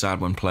always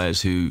sad when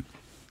players who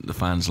the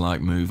fans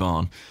like move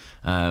on.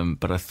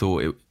 But I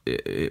thought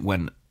it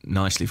went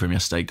nicely for him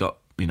yesterday. Got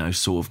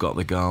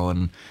the goal,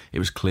 and it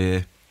was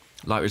clear,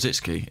 like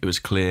Rosicky, it was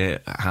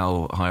clear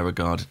how high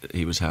regard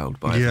he was held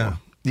by everyone.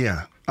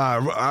 Yeah.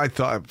 I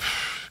thought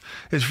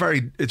it's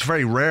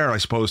very rare, I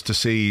suppose, to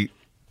see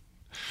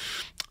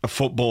a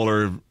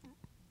footballer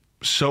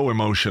so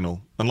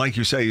emotional. And like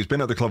you say, he's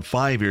been at the club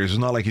 5 years. It's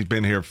not like he's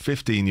been here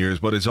 15 years,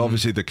 but it's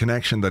obviously the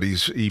connection that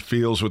he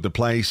feels with the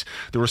place,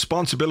 the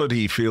responsibility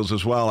he feels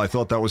as well. I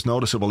thought that was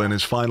noticeable in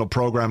his final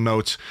programme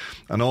notes,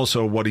 and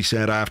also what he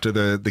said after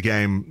the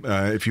game.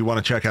 If you want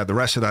to check out the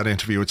rest of that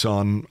interview, it's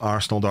on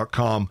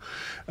Arsenal.com,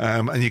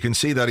 and you can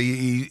see that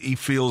he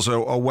feels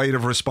a weight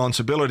of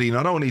responsibility,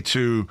 not only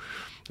to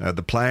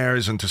the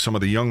players and to some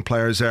of the young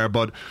players there,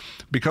 but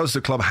because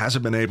the club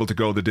hasn't been able to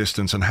go the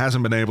distance and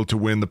hasn't been able to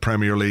win the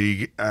Premier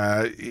League,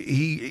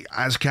 he,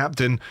 as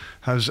captain,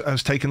 has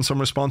taken some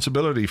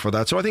responsibility for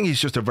that. So I think he's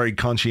just a very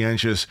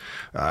conscientious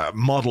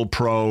model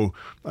pro.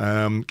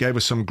 Gave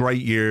us some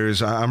great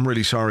years. I'm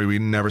really sorry we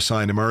never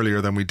signed him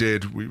earlier than we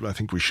did. I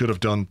think we should have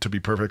done, to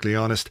be perfectly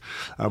honest.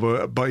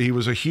 But he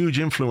was a huge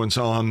influence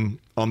on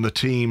the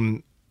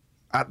team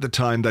at the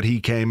time that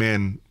he came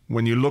in.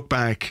 When you look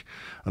back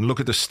and look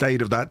at the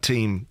state of that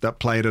team that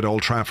played at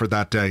Old Trafford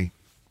that day.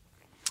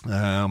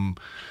 Can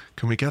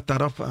we get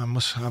that up? I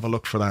must have a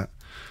look for that.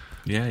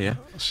 Yeah.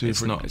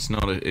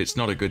 It's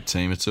not a good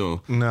team at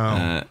all.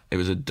 No. It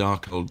was a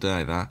dark old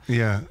day, that.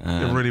 Yeah,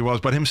 it really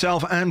was. But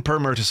himself and Per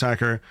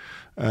Mertesacker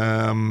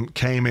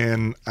came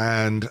in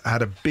and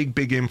had a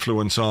big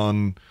influence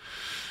on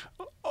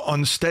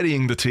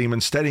steadying the team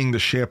and steadying the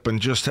ship and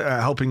just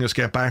helping us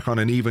get back on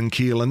an even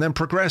keel, and then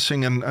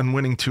progressing and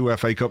winning 2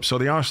 FA Cups. So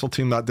the Arsenal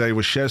team that day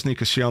was Szczesny,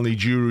 Koscielny,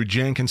 Giroud,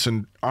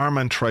 Jenkinson,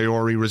 Armand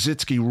Traore,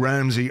 Rosicky,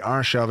 Ramsey,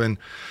 Arshavin,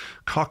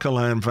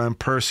 Coquelin, Van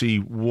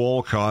Persie,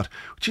 Walcott,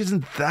 which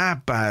isn't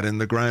that bad in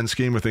the grand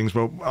scheme of things.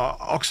 But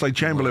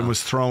Oxlade-Chamberlain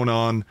was thrown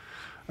on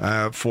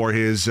for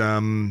his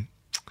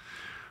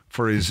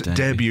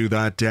debut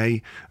that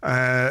day.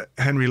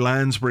 Henry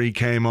Lansbury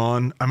came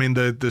on. I mean,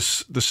 the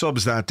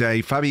subs that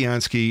day: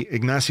 Fabianski,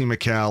 Ignacy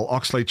Miquel,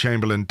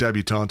 Oxlade-Chamberlain,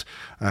 debutant,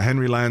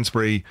 Henry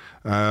Lansbury,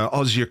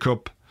 Oz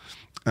Yakup,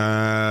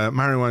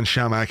 Marouane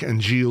Chamakh, and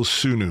Gilles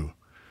Sunu.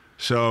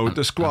 So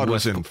the squad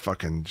was in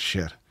fucking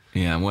shit.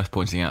 Yeah, and worth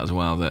pointing out as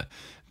well that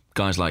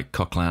guys like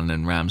Coquelin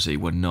and Ramsey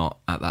were not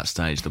at that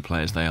stage the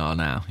players they are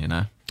now.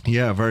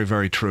 Yeah, very,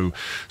 very true.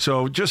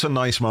 So just a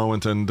nice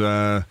moment, and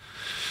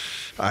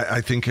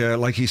I think,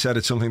 like he said,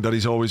 it's something that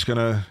he's always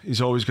gonna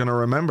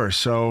remember.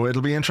 So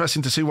it'll be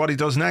interesting to see what he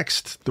does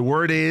next. The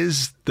word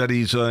is that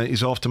he's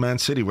off to Man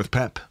City with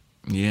Pep.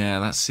 Yeah,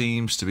 that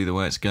seems to be the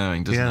way it's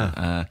going, doesn't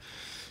it?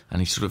 And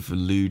he sort of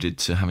alluded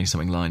to having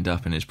something lined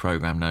up in his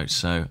programme notes,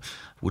 so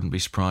wouldn't be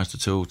surprised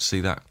at all to see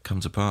that come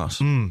to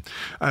pass.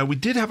 We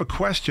did have a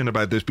question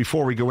about this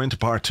before we go into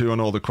part 2 and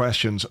all the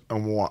questions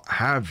and what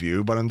have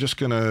you, but I'm just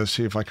going to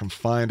see if I can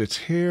find it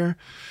here.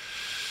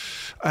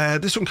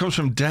 This one comes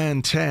from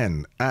Dan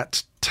 10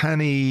 at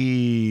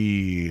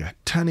Tani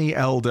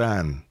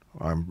Eldan,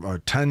 or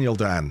Taniel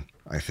Dan,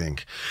 I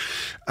think.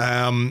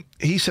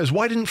 He says,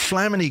 why didn't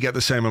Flamini get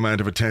the same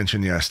amount of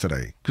attention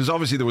yesterday? Because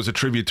obviously there was a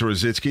tribute to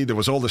Rosicky, there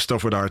was all the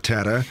stuff with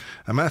Arteta,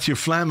 and Matthew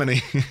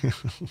Flamini.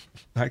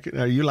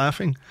 Are you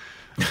laughing?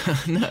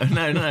 No,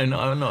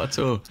 not at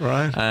all.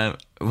 Right.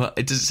 Well,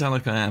 it doesn't sound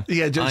like I am.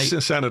 Yeah, it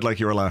just sounded like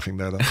you were laughing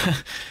there.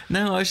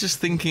 No, I was just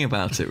thinking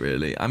about it,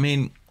 really. I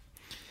mean,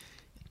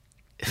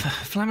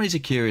 Flamini's a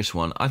curious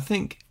one. I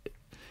think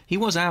he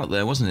was out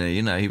there, wasn't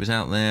he? He was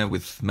out there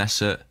with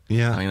Mesut,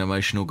 having an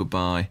emotional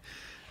goodbye.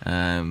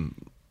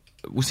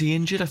 Was he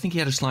injured? I think he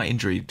had a slight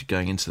injury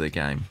going into the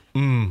game.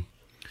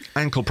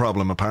 Ankle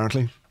problem,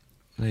 apparently.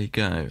 There you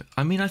go.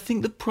 I mean, I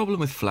think the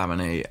problem with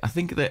Flamini, I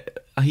think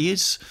that he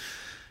is,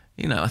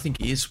 I think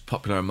he is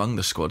popular among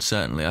the squad,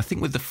 certainly. I think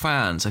with the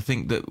fans, I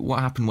think that what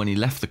happened when he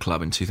left the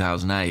club in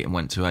 2008 and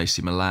went to AC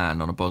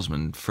Milan on a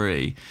Bosman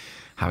free,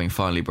 having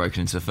finally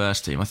broken into the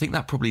first team, I think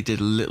that probably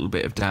did a little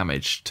bit of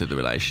damage to the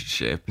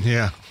relationship.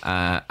 Yeah.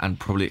 And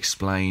probably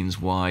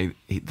explains why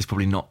there's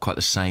probably not quite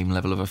the same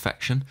level of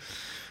affection,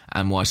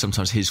 and why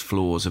sometimes his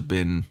flaws have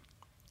been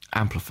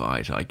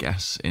amplified, I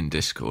guess, in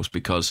discourse,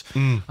 because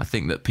I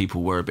think that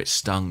people were a bit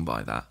stung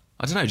by that.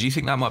 I don't know, do you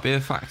think that might be a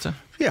factor?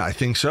 Yeah, I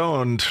think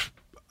so, and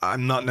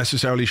I'm not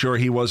necessarily sure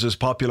he was as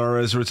popular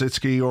as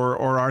Rosicky or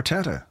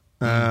Arteta.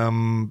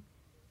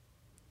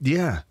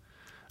 Yeah.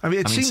 I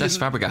mean, Cesc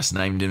Fabregas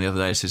named him the other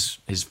day as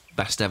his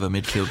best ever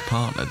midfield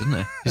partner, didn't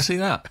he? You see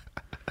that?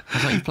 I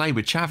was like, you played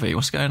with Xavi.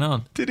 What's going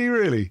on? Did he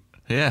really?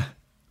 Yeah.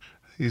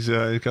 He's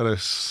got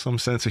some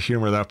sense of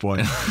humour, that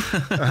boy.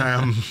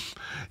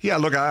 Yeah,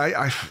 look,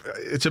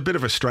 it's a bit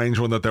of a strange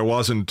one that there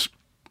wasn't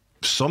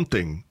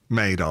something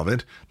made of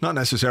it. Not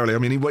necessarily. I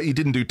mean, he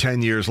didn't do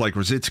 10 years like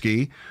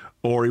Rosicky,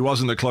 or he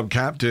wasn't the club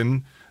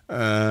captain,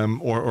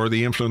 or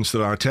the influence that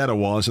Arteta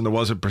was, and there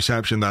was a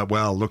perception that,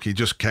 well, look, he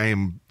just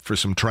came for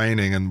some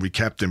training and we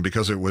kept him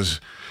because it was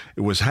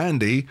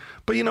handy.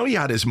 But, he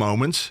had his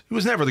moments. He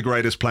was never the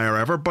greatest player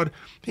ever, but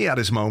he had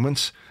his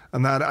moments.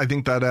 And that, I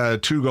think that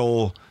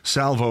 2-goal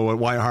salvo at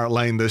White Hart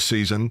Lane this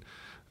season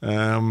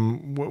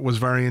was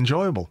very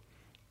enjoyable.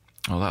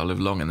 Oh, that'll live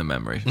long in the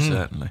memory,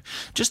 certainly.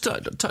 Just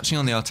touching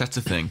on the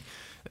Arteta thing,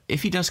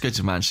 if he does go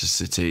to Manchester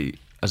City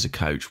as a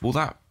coach, will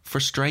that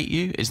frustrate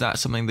you? Is that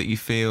something that you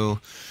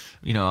feel,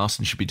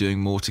 Arsenal should be doing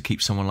more to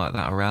keep someone like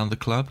that around the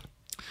club?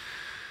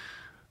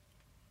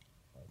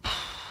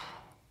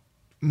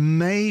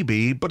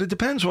 Maybe, but it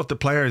depends what the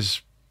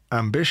player's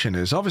ambition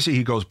is. Obviously,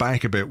 he goes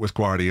back a bit with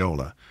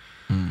Guardiola.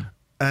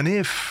 And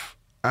if,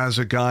 as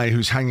a guy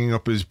who's hanging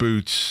up his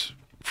boots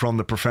from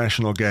the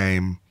professional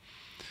game,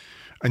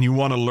 and you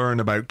want to learn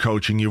about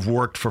coaching, you've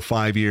worked for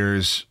 5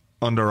 years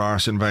under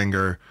Arsene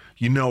Wenger,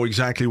 you know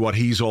exactly what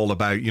he's all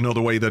about. You know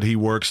the way that he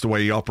works, the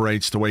way he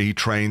operates, the way he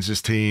trains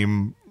his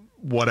team,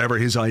 whatever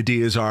his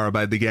ideas are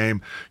about the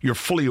game. You're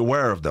fully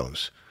aware of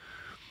those.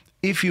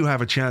 If you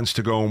have a chance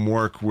to go and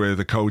work with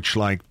a coach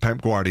like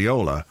Pep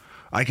Guardiola,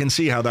 I can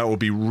see how that would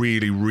be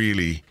really,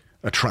 really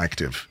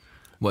attractive.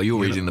 Well,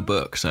 you're reading the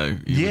book, so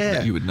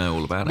you would know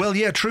all about it. Well,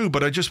 yeah, true,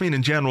 but I just mean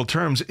in general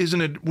terms,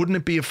 wouldn't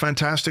it be a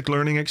fantastic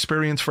learning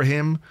experience for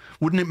him?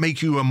 Wouldn't it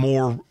make you a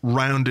more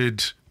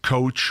rounded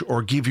coach,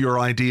 or give your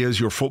ideas,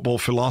 your football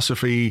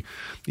philosophy,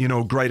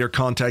 greater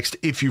context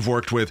if you've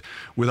worked with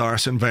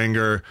Arsene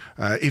Wenger,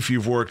 if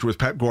you've worked with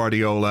Pep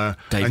Guardiola,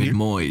 David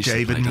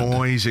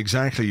Moyes,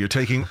 exactly. You're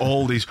taking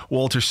all these,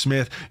 Walter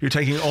Smith, you're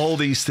taking all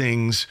these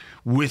things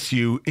with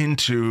you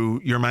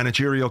into your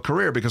managerial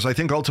career, because I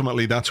think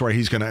ultimately that's where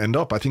he's going to end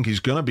up. I think he's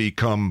going to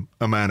become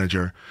a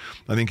manager.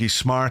 I think he's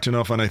smart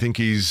enough, and I think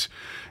he's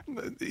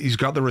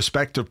got the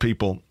respect of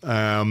people.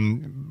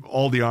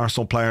 All the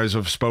Arsenal players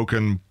have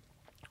spoken.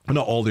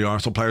 Not all the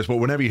Arsenal players, but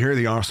whenever you hear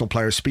the Arsenal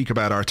players speak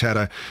about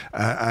Arteta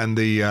and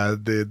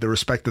the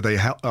respect that they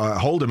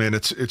hold him in,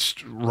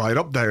 it's right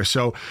up there.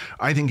 So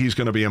I think he's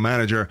going to be a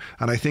manager,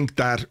 and I think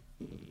that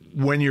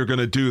when you're going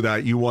to do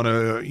that, you want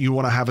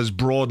to have as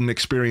broad an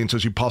experience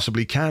as you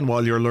possibly can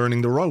while you're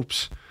learning the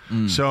ropes.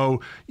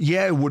 So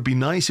yeah, it would be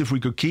nice if we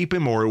could keep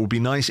him, or it would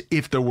be nice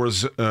if there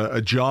was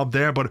a job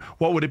there. But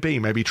what would it be?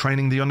 Maybe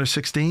training the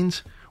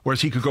under-16s,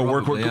 whereas he could go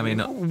work with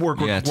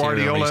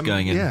Guardiola. He's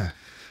going in.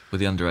 With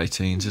the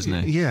under-18s,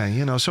 isn't he?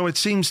 Yeah, so it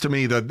seems to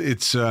me that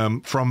it's,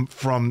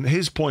 from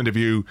his point of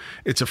view,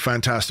 it's a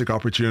fantastic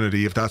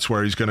opportunity if that's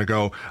where he's going to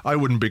go. I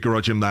wouldn't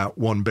begrudge him that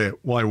one bit.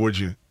 Why would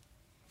you?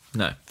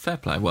 No, fair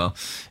play. Well,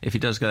 if he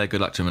does go there,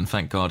 good luck to him, and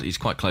thank God he's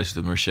quite close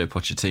to Mauricio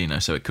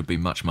Pochettino, so it could be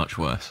much, much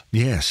worse.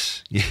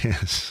 Yes.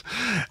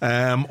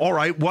 All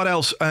right, what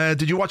else?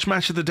 Did you watch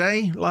Match of the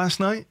Day last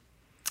night?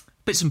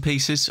 Bits and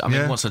pieces. I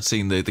mean, once I'd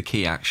seen the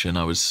key action,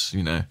 I was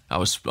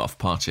off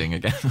partying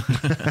again.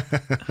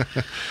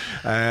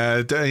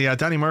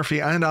 Danny Murphy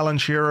and Alan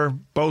Shearer,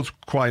 both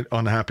quite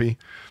unhappy.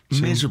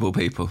 Miserable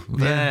people.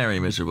 Very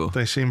miserable.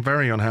 They seem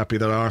very unhappy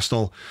that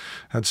Arsenal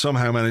had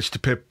somehow managed to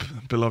pip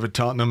beloved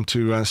Tottenham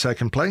to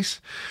second place.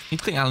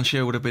 You'd think Alan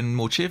Shearer would have been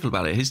more cheerful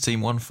about it. His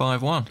team won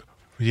 5-1.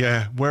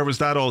 Yeah, where was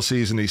that all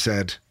season, he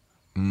said.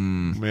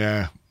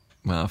 Yeah.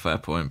 Well, fair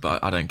point,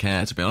 but I don't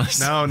care, to be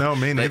honest. No,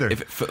 me neither.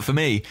 For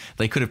me,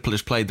 they could have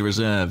just played the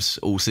reserves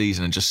all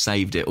season and just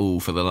saved it all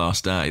for the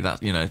last day.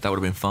 That would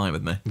have been fine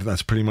with me.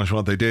 That's pretty much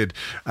what they did.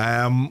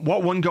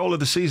 What won goal of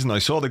the season? I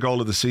saw the goal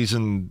of the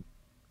season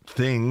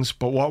things,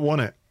 but what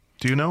won it?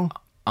 Do you know?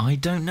 I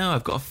don't know.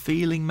 I've got a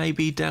feeling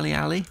maybe Dele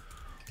Alli.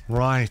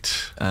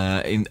 Right.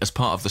 As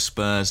part of the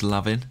Spurs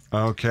loving.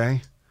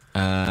 Okay.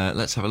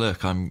 Let's have a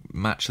look. I'm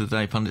Match of the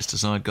Day, pundits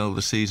decide goal of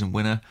the season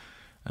winner.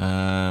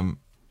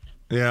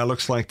 Yeah, it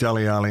looks like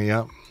Dele Alli,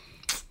 yeah.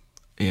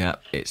 Yeah,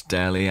 it's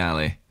Dele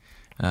Alli.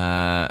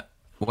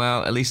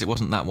 Well, at least it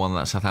wasn't that one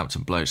that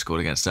Southampton bloke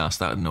scored against us.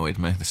 That annoyed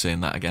me,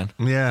 seeing that again.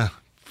 Yeah,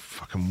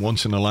 fucking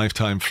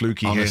once-in-a-lifetime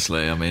fluky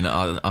Honestly, hit. I mean,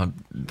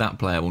 that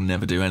player will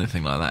never do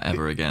anything like that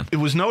ever again. It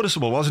was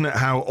noticeable, wasn't it,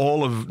 how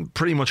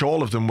pretty much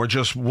all of them were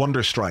just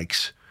wonder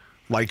strikes.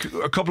 Like,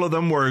 a couple of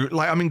them were,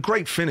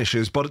 great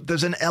finishes, but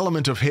there's an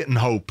element of hit and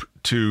hope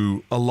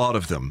to a lot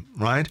of them,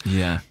 right?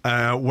 Yeah.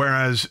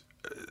 Whereas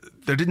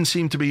there didn't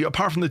seem to be,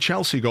 apart from the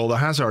Chelsea goal, the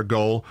Hazard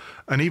goal,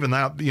 and even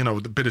that,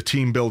 the bit of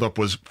team build-up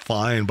was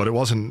fine, but it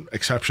wasn't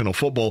exceptional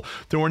football.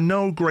 There were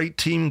no great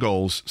team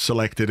goals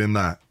selected in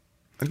that.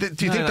 Do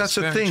you think that's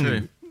a thing?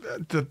 True.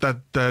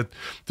 the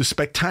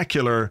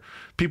spectacular,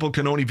 people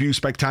can only view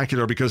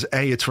spectacular because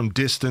A, it's from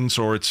distance,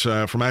 or it's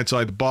from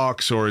outside the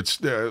box, or it's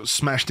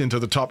smashed into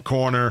the top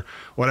corner,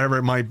 whatever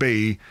it might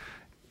be.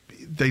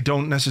 They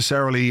don't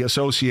necessarily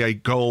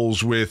associate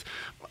goals with,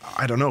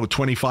 I don't know,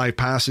 25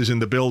 passes in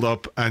the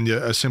build-up and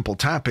a simple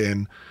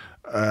tap-in.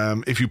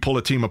 If you pull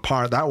a team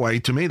apart that way,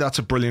 to me, that's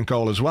a brilliant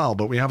goal as well.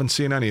 But we haven't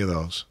seen any of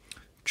those.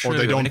 True. Or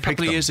they don't a couple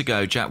pick of years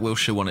ago, Jack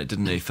Wilshere won it,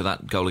 didn't he, for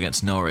that goal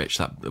against Norwich?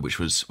 Which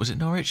was it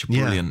Norwich?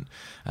 Brilliant.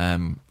 Yeah.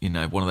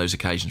 One of those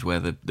occasions where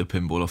the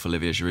pinball off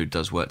Olivier Giroud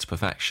does work to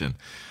perfection.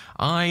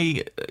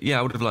 I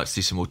would have liked to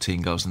see some more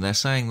team goals, and they're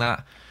saying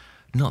that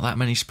not that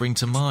many spring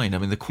to mind. I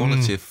mean, the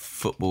quality of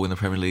football in the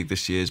Premier League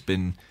this year has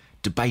been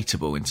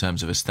debatable in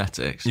terms of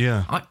aesthetics.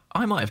 Yeah.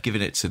 I might have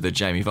given it to the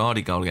Jamie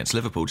Vardy goal against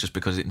Liverpool just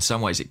because in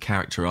some ways it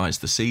characterised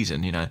the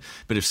season.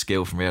 Bit of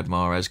skill from Riyad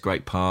Mahrez,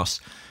 great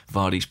pass,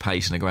 Vardy's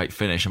pace and a great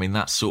finish. I mean,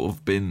 that's sort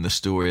of been the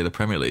story of the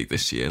Premier League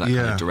this year, that kind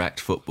of direct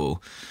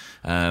football.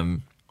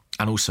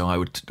 And also,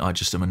 I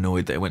just am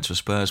annoyed that it went to a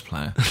Spurs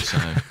player. So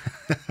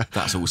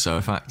that's also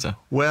a factor.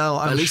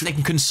 Well, at least they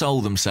can console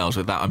themselves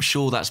with that. I'm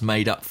sure that's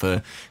made up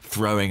for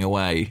throwing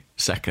away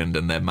second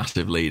and their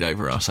massive lead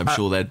over us. I'm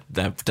sure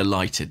they're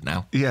delighted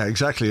now. Yeah,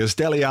 exactly. As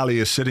Dele Alli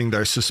is sitting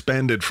there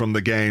suspended from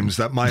the games,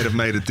 that might have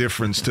made a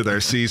difference to their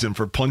season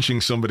for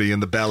punching somebody in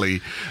the belly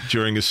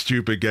during a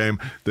stupid game.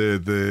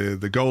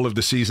 The goal of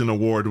the season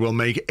award will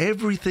make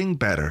everything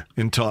better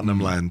in Tottenham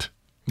land.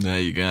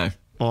 There you go.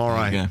 All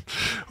right.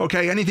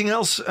 Okay, anything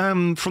else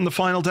from the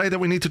final day that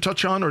we need to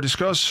touch on or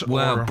discuss?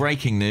 Well,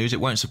 breaking news, it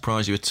won't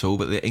surprise you at all,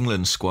 but the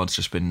England squad's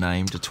just been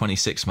named, a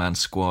 26-man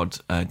squad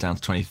down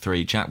to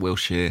 23. Jack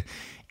Wilshere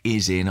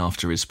is in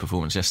after his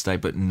performance yesterday,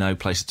 but no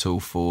place at all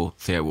for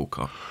Theo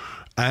Walcott.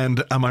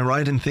 And am I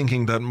right in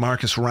thinking that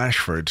Marcus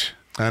Rashford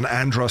and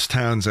Andros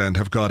Townsend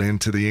have got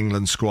into the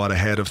England squad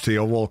ahead of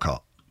Theo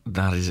Walcott?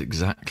 That is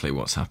exactly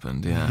what's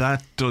happened, yeah.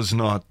 That does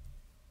not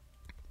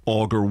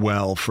augur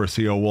well for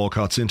Theo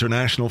Walcott's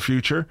international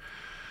future.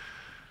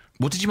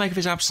 What did you make of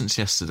his absence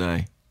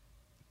yesterday?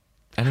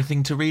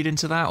 Anything to read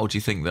into that, or do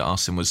you think that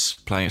Arsene was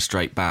playing a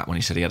straight bat when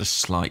he said he had a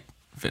slight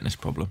fitness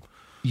problem?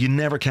 You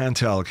never can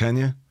tell, can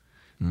you?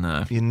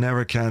 No. You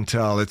never can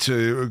tell. It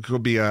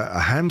could be a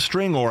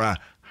hamstring or a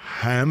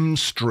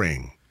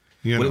hamstring.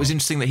 Well, it was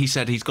interesting that he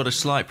said he's got a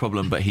slight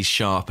problem, but he's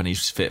sharp and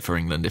he's fit for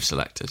England if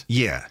selected.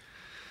 Yeah.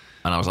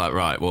 And I was like,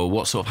 right, well,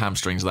 what sort of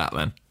hamstring's that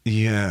then?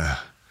 Yeah.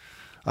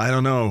 I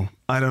don't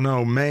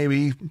know.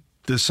 Maybe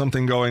there's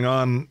something going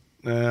on.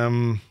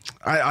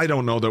 I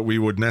don't know that we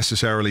would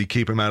necessarily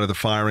keep him out of the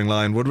firing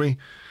line, would we?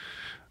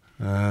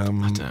 I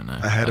don't know.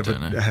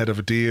 Ahead of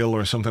a deal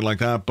or something like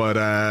that.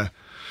 But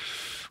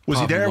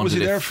was he there? Was he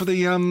there for the?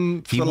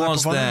 He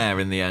was there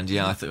in the end.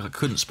 Yeah, I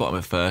couldn't spot him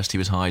at first. He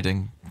was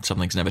hiding.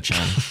 Something's never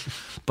changed.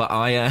 But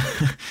part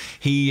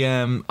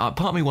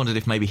of me wondered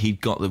if maybe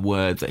he'd got the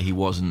word that he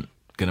wasn't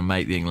going to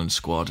make the England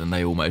squad, and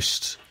they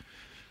almost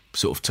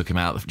sort of took him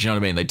out. Do you know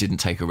what I mean? They didn't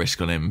take a risk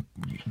on him,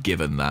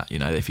 given that,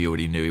 if he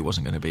already knew he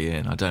wasn't going to be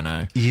in. I don't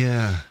know.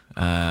 Yeah.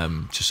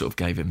 Just sort of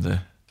gave him the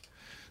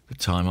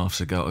time off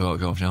to go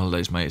off on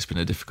holidays, mate. It's been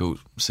a difficult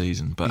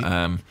season. But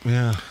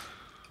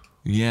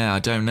yeah, I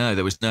don't know.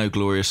 There was no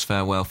glorious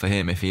farewell for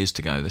him if he is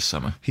to go this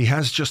summer. He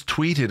has just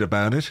tweeted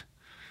about it.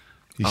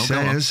 He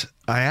says,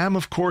 I am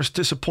of course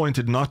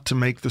disappointed not to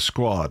make the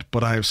squad,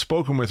 but I have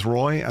spoken with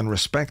Roy and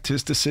respect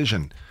his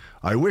decision.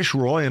 I wish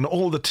Roy and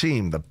all the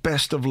team the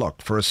best of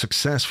luck for a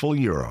successful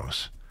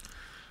Euros.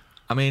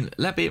 I mean,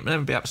 let me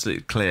be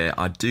absolutely clear.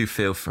 I do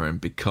feel for him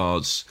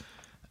because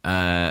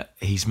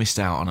he's missed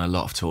out on a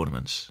lot of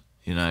tournaments,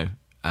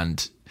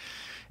 and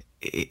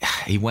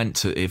he went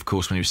to, of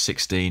course, when he was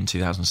 16,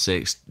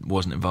 2006,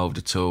 wasn't involved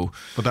at all.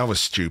 But that was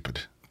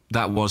stupid.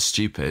 That was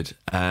stupid.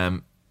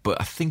 But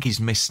I think he's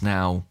missed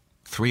now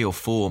 3 or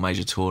 4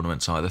 major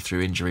tournaments, either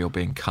through injury or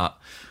being cut.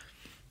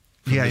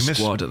 From the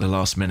squad at the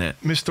last minute.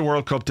 Missed the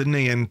World Cup, didn't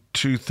he, in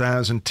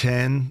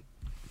 2010?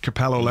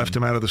 Capello left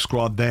him out of the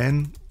squad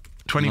then.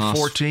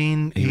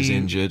 2014, he was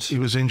injured. He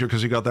was injured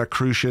because he got that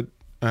cruciate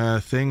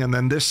thing. And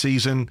then this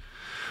season,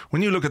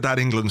 when you look at that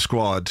England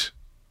squad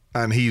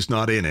and he's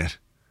not in it,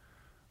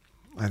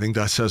 I think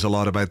that says a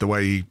lot about the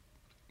way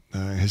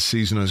his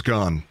season has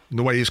gone,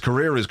 the way his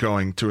career is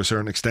going to a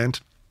certain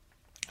extent.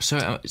 So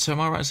am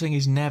I right in saying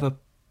he's never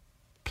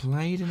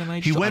played in a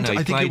major? He went.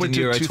 I think he went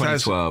to Euro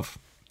 2012.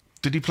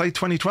 Did he play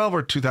 2012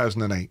 or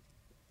 2008?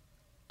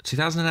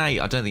 2008.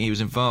 I don't think he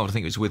was involved. I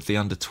think it was with the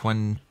under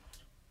 21s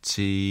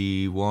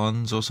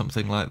or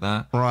something like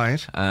that.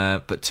 Right.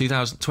 But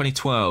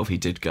 2012 he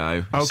did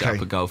go. He set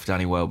up a goal for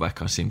Danny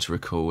Welbeck, I seem to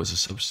recall, as a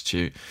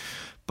substitute.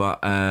 But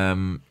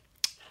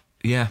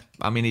yeah,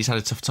 I mean, he's had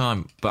a tough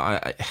time.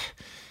 But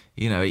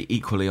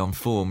equally on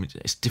form,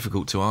 it's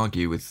difficult to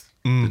argue with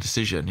the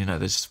decision.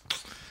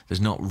 There's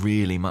not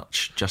really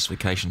much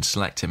justification to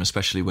select him,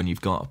 especially when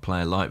you've got a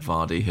player like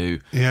Vardy who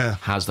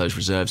has those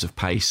reserves of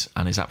pace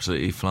and is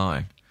absolutely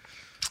flying.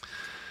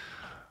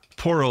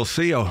 Poor old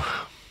Theo.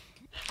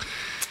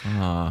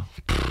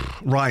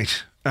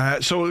 Right.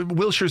 So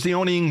Wilshere's the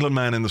only England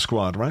man in the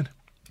squad, right?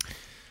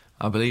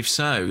 I believe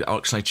so.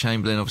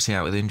 Oxlade-Chamberlain obviously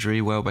out with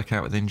injury. Welbeck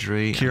out with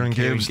injury. Kieran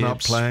Gibbs not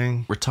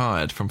playing.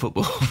 Retired from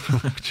football.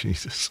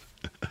 Jesus.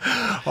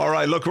 All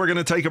right, look, we're going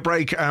to take a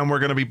break and we're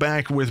going to be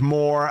back with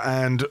more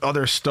and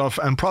other stuff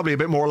and probably a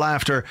bit more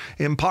laughter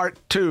in part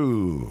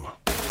 2.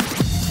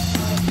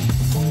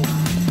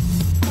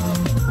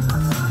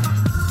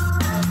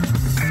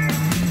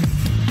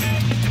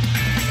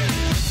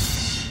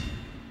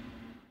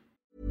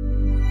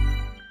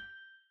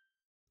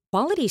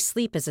 Quality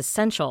sleep is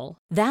essential.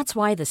 That's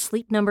why the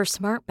Sleep Number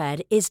Smart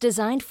Bed is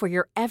designed for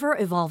your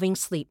ever-evolving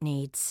sleep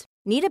needs.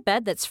 Need a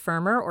bed that's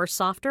firmer or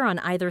softer on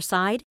either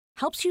side?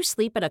 Helps you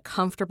sleep at a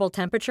comfortable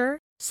temperature?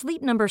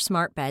 Sleep Number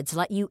Smart Beds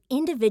let you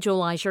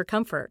individualize your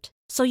comfort,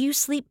 so you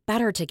sleep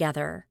better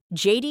together.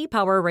 J.D.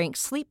 Power ranks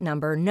Sleep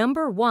Number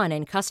number 1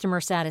 in customer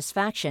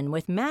satisfaction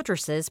with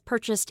mattresses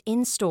purchased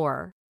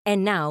in-store.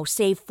 And now,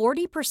 save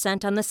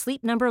 40% on the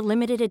Sleep Number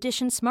Limited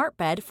Edition Smart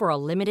Bed for a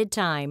limited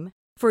time.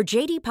 For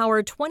J.D.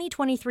 Power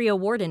 2023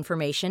 award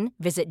information,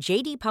 visit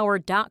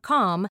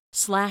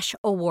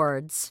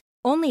jdpower.com/awards.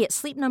 Only at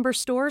Sleep Number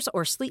stores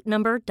or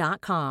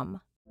sleepnumber.com.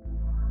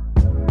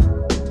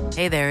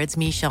 Hey there, it's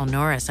Michelle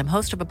Norris. I'm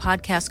host of a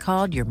podcast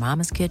called Your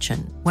Mama's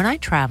Kitchen. When I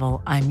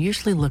travel, I'm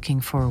usually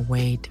looking for a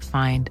way to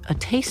find a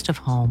taste of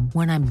home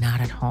when I'm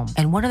not at home.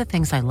 And one of the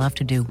things I love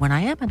to do when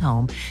I am at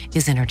home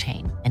is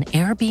entertain. And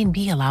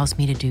Airbnb allows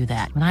me to do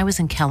that. When I was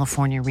in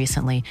California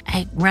recently,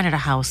 I rented a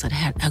house that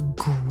had a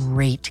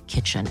great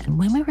kitchen. And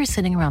when we were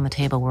sitting around the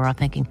table, we were all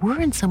thinking,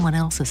 we're in someone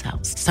else's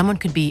house. Someone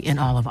could be in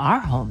all of our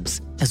homes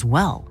as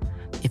well.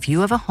 If you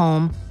have a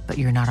home, but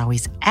you're not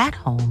always at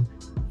home,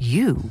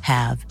 you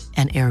have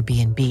an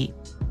Airbnb.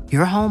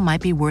 Your home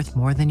might be worth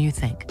more than you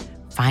think.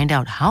 Find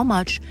out how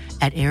much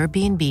at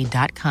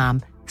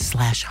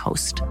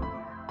airbnb.com/host.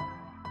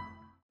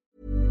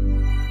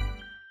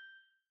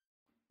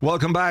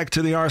 Welcome back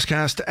to the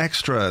Arscast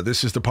Extra.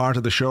 This is the part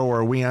of the show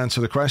where we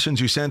answer the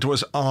questions you sent to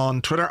us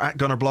on Twitter at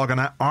Gunnerblog and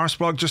at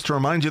Arsblog. Just to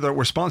remind you that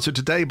we're sponsored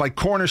today by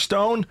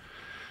Cornerstone.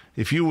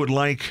 If you would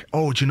like...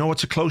 Oh, do you know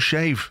what's a close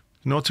shave?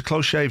 You know what's a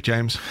close shave,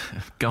 James?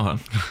 Go on.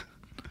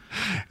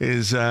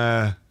 Is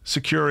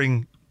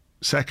securing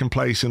second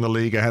place in the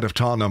league ahead of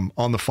Tottenham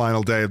on the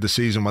final day of the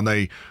season when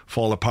they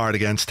fall apart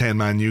against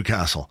 10-man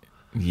Newcastle.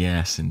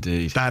 Yes,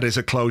 indeed. That is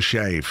a close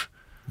shave.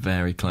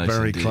 Very close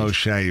Very close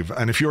shave.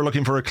 And if you're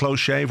looking for a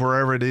close shave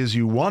wherever it is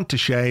you want to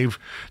shave,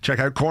 check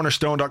out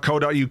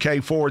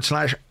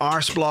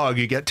cornerstone.co.uk/arseblog.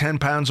 You get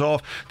 £10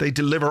 off. They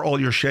deliver all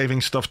your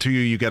shaving stuff to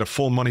you. You get a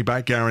full money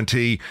back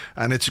guarantee.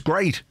 And it's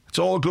great. It's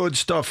all good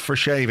stuff for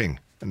shaving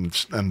and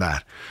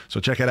that. So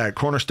check it out.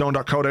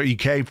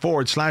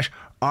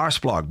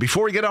 cornerstone.co.uk/arseblog.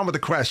 Before we get on with the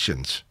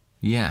questions.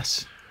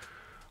 Yes.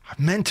 I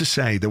meant to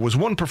say there was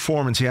one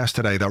performance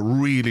yesterday that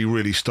really,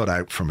 really stood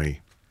out for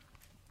me.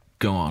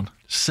 Go on.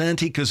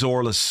 Santi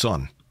Cazorla's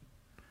son.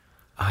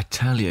 I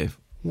tell you.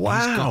 Wow.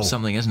 He's got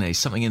something, hasn't he?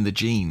 Something in the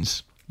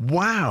genes.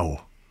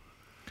 Wow.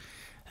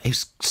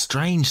 It's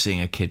strange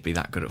seeing a kid be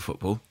that good at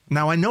football.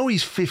 Now, I know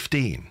he's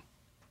 15.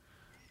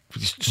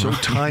 He's so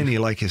tiny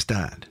like his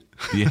dad.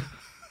 Yeah.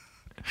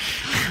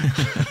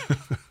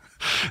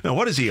 Now,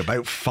 what is he,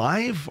 about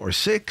 5 or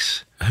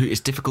 6?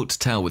 It's difficult to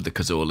tell with the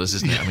Cazorlas,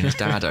 isn't it? I mean, his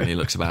dad only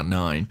looks about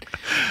 9.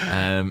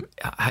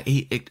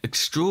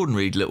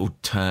 Extraordinary little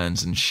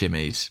turns and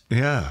shimmies.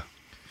 Yeah,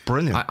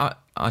 brilliant.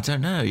 I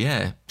don't know,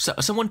 yeah. So,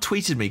 someone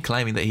tweeted me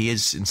claiming that he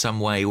is in some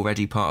way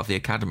already part of the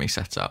academy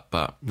setup,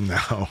 but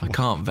no, I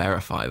can't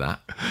verify that.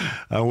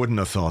 I wouldn't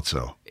have thought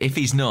so. If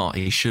he's not,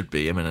 he should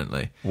be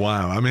imminently.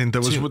 Wow, I mean,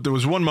 there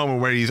was one moment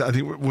where he's, I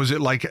think, was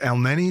it like El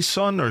Neni's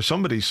son or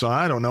somebody's son?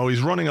 I don't know.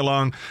 He's running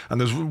along and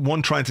there's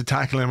one trying to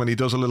tackle him and he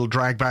does a little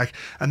drag back.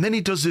 And then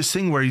he does this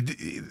thing where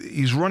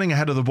he's running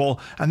ahead of the ball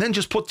and then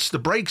just puts the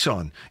brakes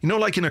on. You know,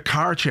 like in a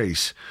car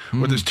chase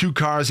where there's 2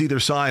 cars either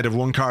side of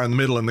one car in the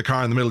middle and the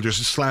car in the middle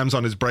just slams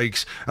on his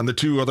brakes and the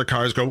 2 other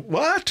cars go,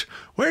 what?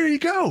 Where did he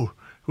go?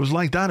 It was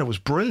like that. It was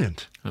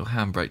brilliant. Little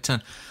handbrake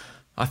turn.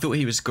 I thought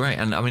he was great.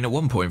 And I mean, at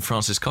one point,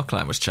 Francis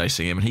Coquelin was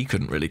chasing him and he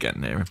couldn't really get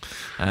near him.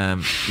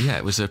 Yeah,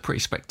 it was a pretty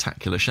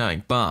spectacular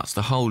showing. But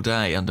the whole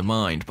day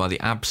undermined by the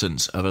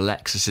absence of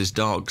Alexis's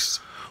dogs.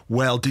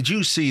 Well, did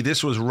you see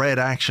this was Red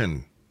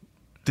Action?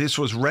 This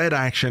was Red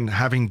Action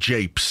having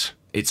japes.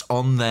 It's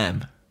on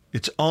them.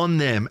 It's on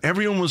them.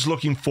 Everyone was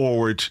looking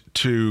forward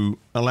to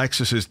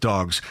Alexis's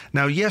dogs.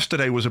 Now,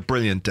 yesterday was a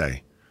brilliant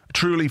day. A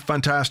truly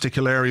fantastic,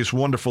 hilarious,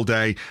 wonderful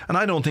day. And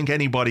I don't think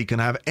anybody can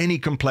have any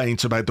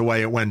complaints about the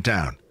way it went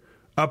down.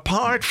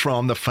 Apart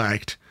from the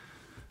fact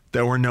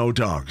there were no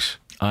dogs.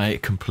 I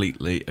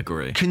completely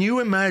agree. Can you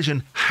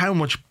imagine how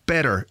much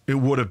better it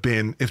would have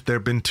been if there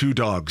had been 2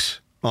 dogs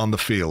on the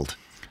field?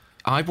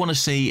 I want to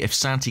see if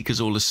Santi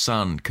Cazorla's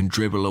son can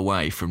dribble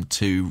away from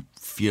 2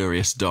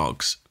 furious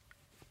dogs.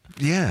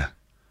 Yeah.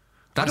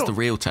 That's the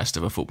real test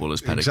of a footballer's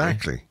pedigree.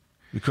 Exactly.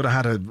 We could have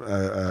had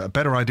a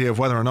better idea of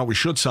whether or not we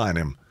should sign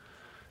him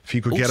if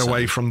he could get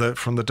away from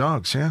the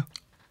dogs, yeah?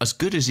 As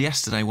good as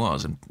yesterday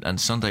was,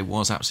 and Sunday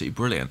was absolutely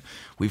brilliant,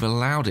 we've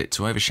allowed it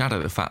to overshadow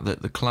the fact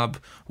that the club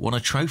won a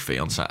trophy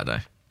on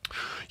Saturday.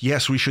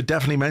 Yes, we should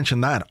definitely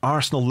mention that.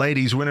 Arsenal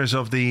ladies winners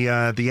of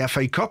the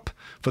FA Cup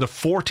for the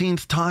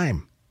 14th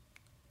time.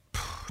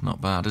 Not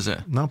bad, is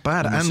it? Not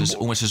bad.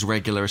 Almost as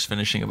regular as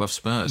finishing above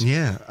Spurs.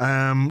 Yeah.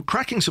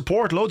 Cracking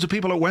support. Loads of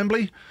people at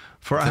Wembley.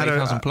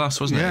 30,000 plus,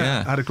 wasn't it?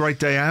 Yeah. Had a great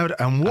day out.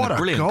 And what a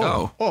brilliant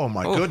goal. Oh,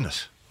 my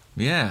goodness.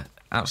 Yeah.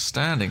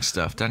 Outstanding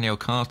stuff. Danielle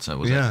Carter,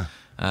 was it?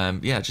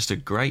 Just a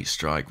great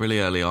strike really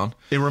early on.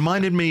 It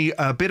reminded me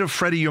a bit of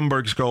Freddie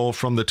Ljungberg's goal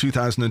from the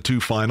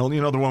 2002 final.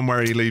 You know, the one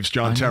where he leaves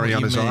John Terry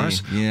on his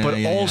arse.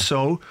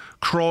 Also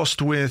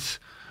crossed with...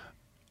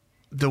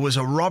 There was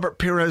a Robert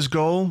Pires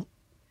goal.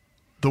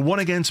 The one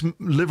against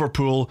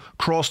Liverpool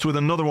crossed with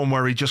another one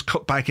where he just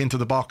cut back into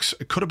the box.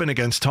 It could have been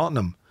against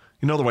Tottenham.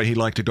 You know the way he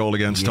liked a goal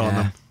against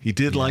Tottenham? He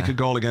did like a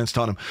goal against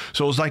Tottenham.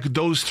 So it was like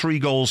those 3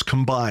 goals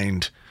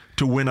combined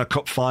to win a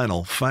cup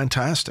final.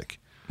 Fantastic.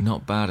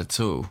 Not bad at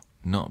all.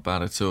 Not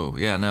bad at all.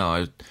 Yeah, no,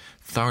 I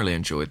thoroughly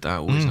enjoyed that.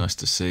 Always nice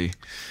to see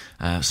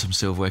some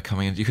silverware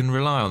coming in. You can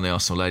rely on the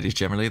Arsenal ladies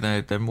generally.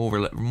 They're more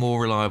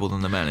reliable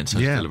than the men in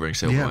terms of delivering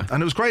silverware. Yeah,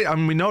 and it was great. I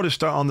mean, we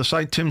noticed on the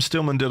site, Tim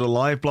Stillman did a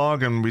live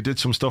blog, and we did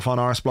some stuff on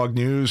Arseblog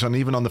News, and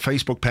even on the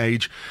Facebook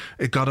page,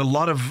 it got a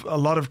lot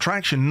of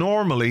traction.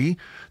 Normally,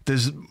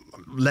 there's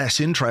less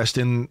interest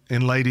in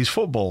ladies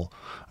football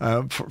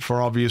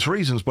for obvious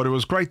reasons, but it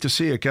was great to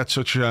see it get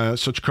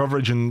such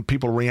coverage and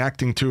people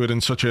reacting to it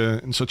in such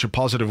a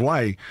positive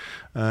way.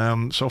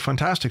 So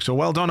fantastic. So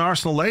well done,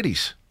 Arsenal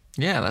ladies.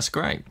 Yeah, that's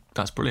great.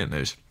 That's brilliant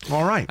news.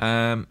 All right.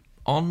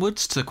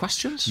 Onwards to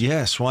questions?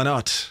 Yes, why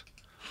not?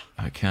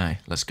 Okay,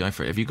 let's go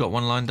for it. Have you got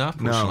one lined up,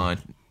 or No. shall I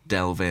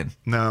delve in?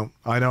 No,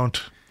 I don't.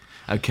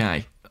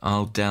 Okay,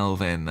 I'll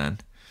delve in then.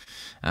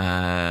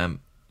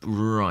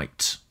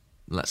 Right,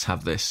 let's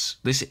have this.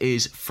 This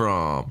is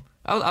from...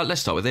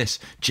 let's start with this.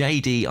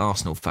 JD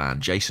Arsenal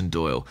fan, Jason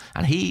Doyle.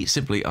 And he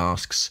simply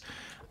asks,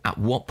 at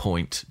what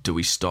point do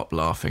we stop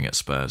laughing at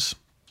Spurs?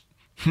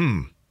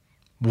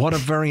 What a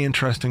very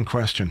interesting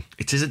question.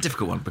 It is a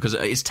difficult one, because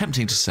it's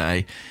tempting to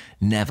say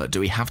never. Do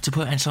we have to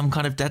put in some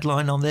kind of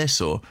deadline on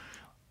this, or...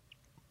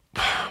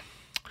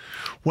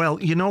 Well,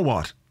 you know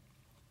what?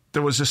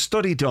 There was a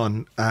study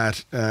done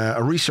at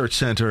a research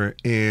centre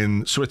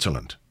in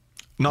Switzerland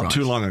not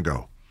too long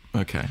ago.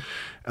 Okay.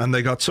 And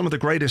they got some of the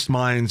greatest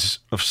minds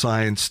of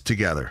science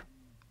together.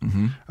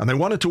 Mm-hmm. And they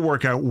wanted to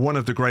work out one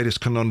of the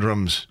greatest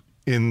conundrums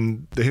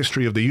in the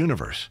history of the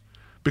universe.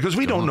 Because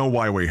we don't know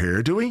why we're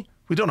here, do we?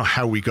 We don't know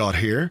how we got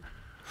here.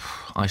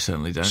 I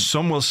certainly don't.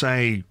 Some will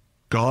say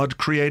God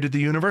created the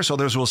universe.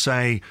 Others will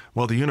say,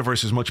 well, the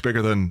universe is much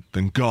bigger than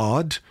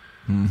God.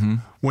 Mm-hmm.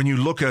 When you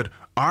look at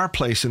our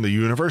place in the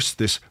universe,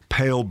 this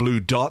pale blue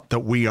dot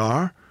that we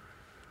are,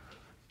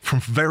 from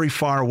very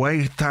far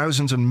away,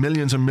 thousands and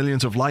millions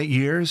of light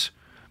years,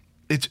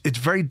 it's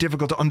very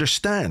difficult to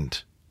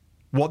understand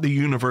what the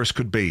universe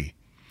could be.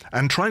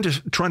 And trying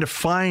to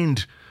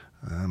find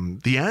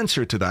the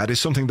answer to that is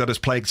something that has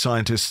plagued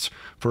scientists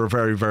for a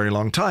very, very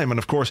long time. And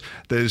of course,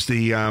 there's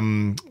the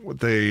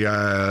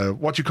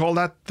what you call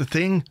that? The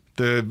thing,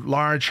 the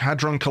Large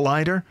Hadron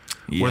Collider,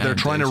 where they're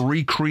trying to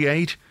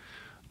recreate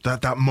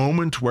that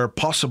moment where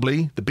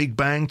possibly the Big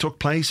Bang took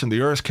place and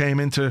the Earth came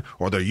into,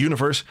 or the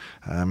universe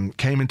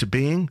came into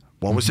being.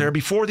 What was there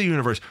before the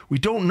universe? We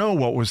don't know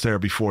what was there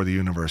before the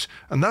universe.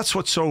 And that's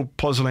what's so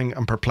puzzling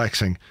and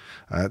perplexing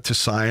to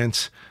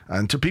science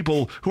and to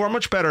people who are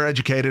much better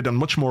educated and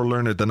much more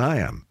learned than I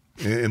am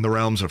in the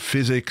realms of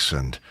physics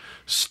and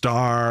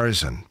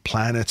stars and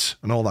planets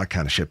and all that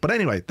kind of shit. But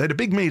anyway, they had a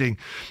big meeting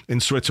in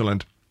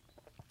Switzerland,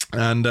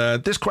 and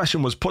this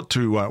question was put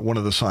to one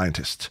of the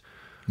scientists.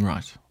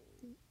 Right.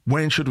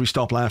 When should we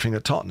stop laughing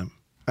at Tottenham?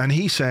 And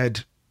he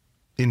said,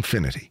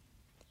 infinity.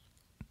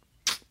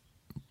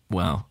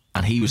 Well,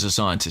 and he was a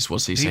scientist,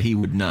 was he? So he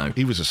would know.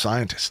 He was a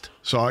scientist.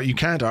 So you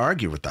can't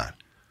argue with that.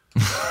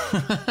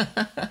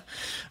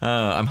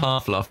 I'm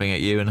half laughing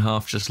at you and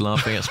half just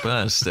laughing at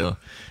Spurs still.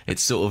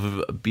 It's sort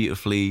of a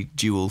beautifully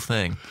dual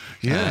thing.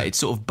 Yeah. It's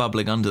sort of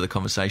bubbling under the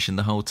conversation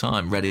the whole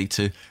time, ready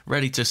to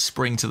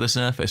spring to the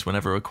surface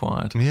whenever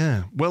required.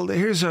 Yeah. Well,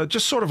 here's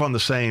just sort of on the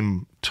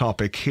same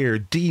topic here.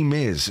 D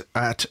Miz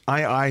at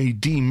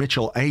IID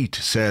Mitchell 8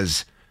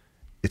 says,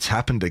 it's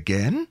happened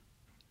again?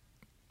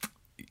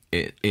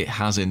 It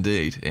has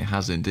indeed. It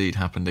has indeed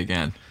happened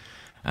again.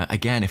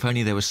 Again, if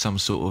only there was some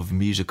sort of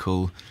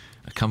musical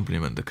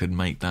accompaniment that could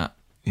make that,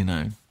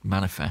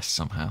 manifest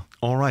somehow.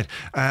 All right.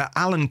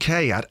 Alan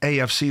K at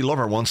AFC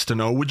Lover wants to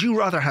know, would you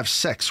rather have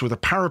sex with a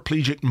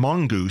paraplegic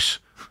mongoose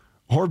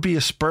or be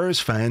a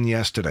Spurs fan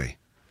yesterday?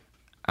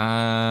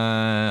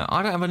 I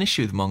don't have an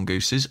issue with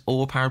mongooses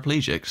or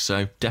paraplegics,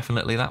 so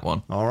definitely that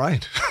one. All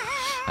right.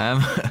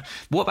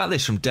 What about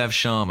this from Dev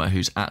Sharma,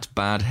 who's at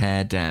Bad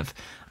Hair Dev?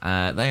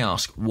 They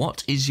ask,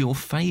 what is your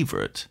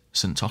favourite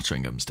St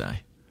Totteringham's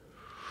Day?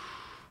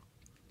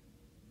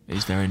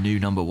 Is there a new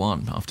number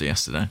one after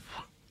yesterday?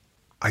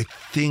 I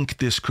think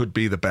this could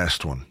be the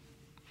best one.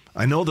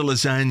 I know the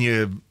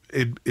lasagna,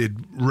 it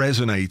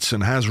resonates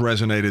and has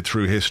resonated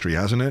through history,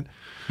 hasn't it?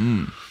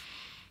 Mm.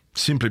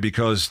 Simply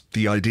because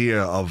the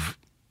idea of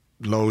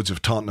loads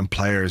of Tottenham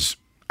players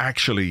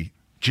actually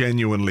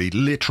genuinely,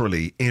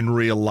 literally, in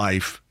real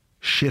life,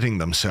 shitting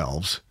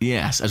themselves.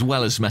 Yes, as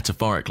well as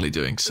metaphorically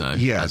doing so.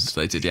 Yes, as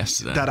they did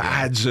yesterday. That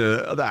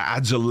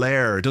adds a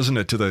layer, doesn't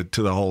it, to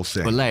the whole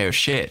thing? A layer of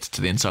shit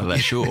to the inside of their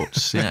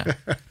shorts. Yeah.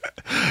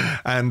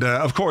 And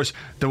of course,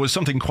 there was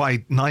something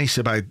quite nice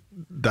about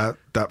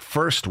that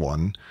first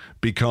one,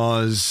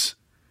 because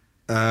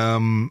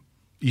Yossi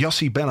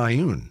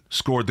Benayoun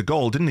scored the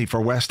goal, didn't he,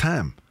 for West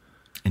Ham?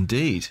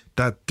 Indeed.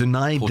 That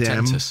denied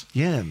Portentous. them.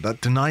 Yeah,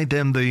 that denied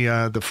them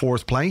the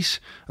fourth place.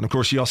 And of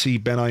course, Yossi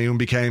Benayoun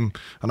became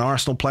an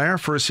Arsenal player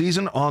for a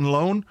season on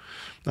loan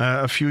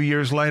a few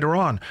years later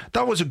on.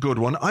 That was a good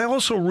one. I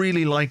also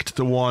really liked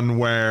the one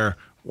where,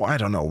 I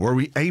don't know, were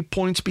we 8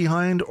 points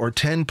behind or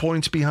 10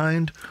 points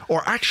behind?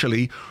 Or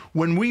actually,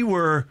 when we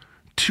were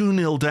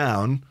 2-0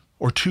 down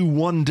or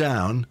 2-1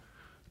 down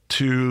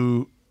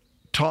to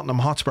Tottenham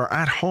Hotspur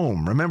at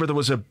home. Remember, there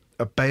was a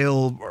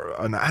Bale,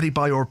 an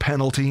Adebayor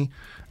penalty,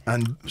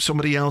 and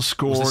somebody else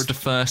scored. Was this the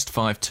first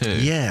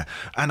 5-2? Yeah,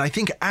 and I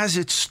think as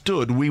it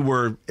stood, we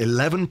were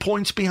 11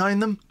 points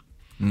behind them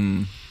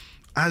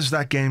as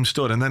that game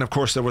stood. And then, of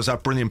course, there was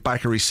that brilliant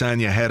Bakary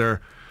Sagna header,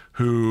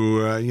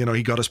 who,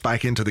 he got us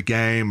back into the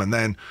game. And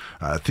then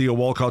Theo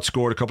Walcott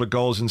scored a couple of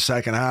goals in the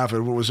second half. It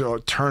was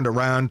turned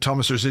around.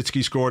 Thomas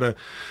Rosicky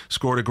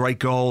scored a great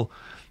goal.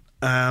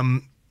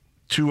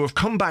 To have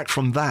come back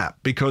from that,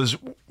 because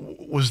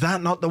was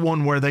that not the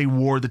one where they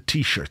wore the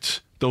T-shirts?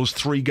 Those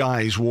three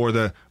guys wore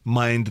the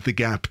Mind the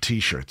Gap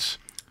T-shirts.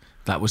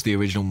 That was the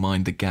original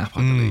Mind the Gap,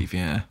 I believe,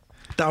 yeah.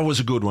 That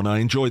was a good one. I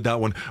enjoyed that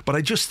one. But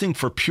I just think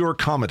for pure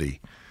comedy,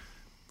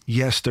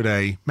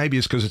 yesterday, maybe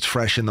it's because it's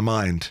fresh in the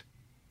mind.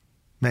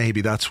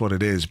 Maybe that's what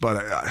it is.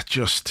 But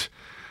just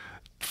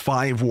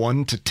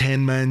 5-1 to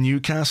 10-man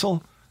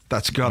Newcastle,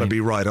 that's got to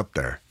be right up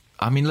there.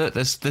 I mean, look,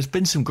 there's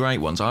been some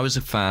great ones. I was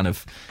a fan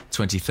of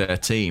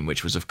 2013,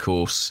 which was, of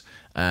course,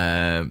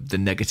 the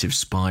negative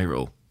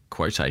spiral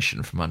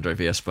quotation from Andre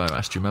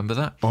Villas-Boas. Do you remember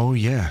that? Oh,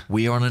 yeah.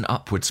 We are on an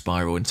upward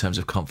spiral in terms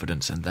of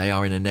confidence, and they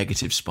are in a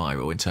negative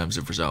spiral in terms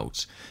of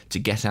results. To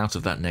get out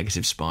of that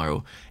negative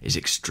spiral is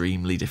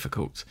extremely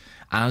difficult,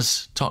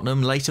 as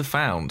Tottenham later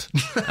found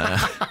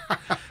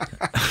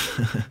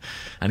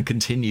and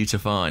continue to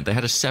find. They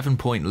had a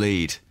 7-point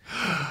lead,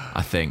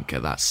 I think,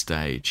 at that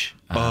stage.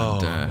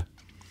 And,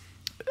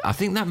 I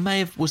think that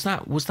was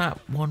that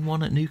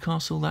 1-1 at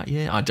Newcastle that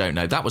year? I don't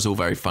know. That was all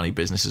very funny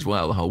business as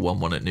well, the whole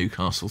 1-1 at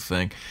Newcastle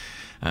thing.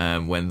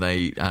 When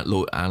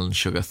Lord Alan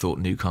Sugar thought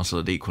Newcastle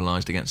had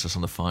equalised against us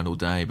on the final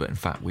day, but in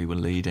fact we were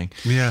leading.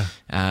 Yeah.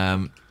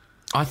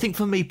 I think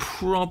for me,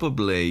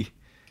 probably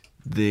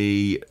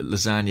the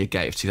Lasagna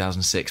Gate of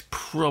 2006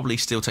 probably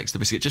still takes the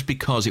biscuit, just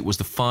because it was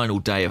the final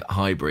day at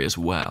Highbury as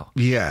well.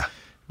 Yeah.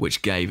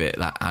 Which gave it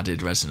that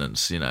added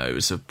resonance. It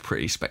was a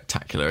pretty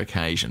spectacular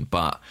occasion.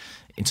 But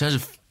in terms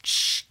of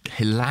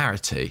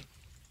hilarity,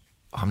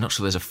 I'm not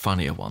sure there's a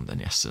funnier one than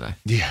yesterday.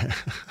 Yeah.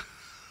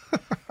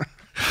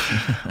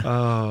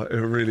 Oh, it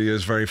really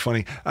is very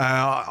funny.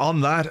 On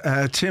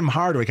that, Tim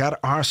Hardwick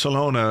at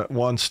Barcelona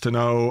wants to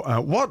know,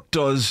 what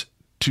does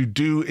 "to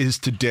do is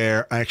to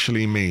dare"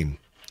 actually mean?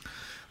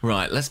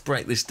 Right, let's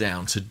break this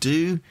down. To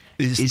do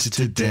is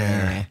to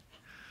dare.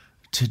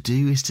 To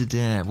do is to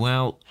dare.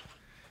 Well,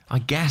 I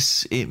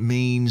guess it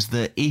means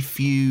that if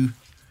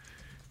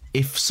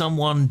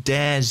someone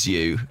dares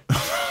you...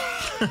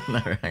 No,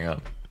 hang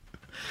on.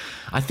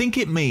 I think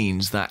it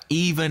means that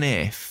even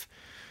if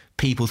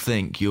people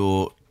think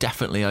you're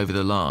definitely over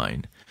the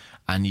line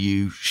and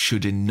you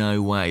should in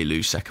no way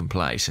lose second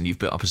place and you've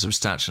built up a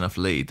substantial enough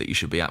lead that you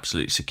should be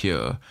absolutely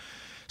secure,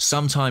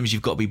 sometimes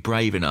you've got to be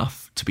brave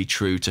enough to be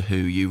true to who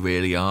you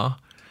really are.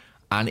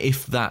 And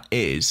if that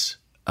is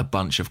a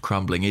bunch of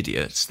crumbling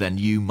idiots, then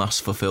you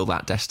must fulfil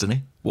that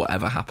destiny,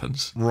 whatever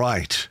happens.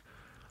 Right.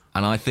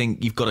 And I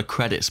think you've got to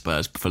credit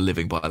Spurs for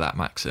living by that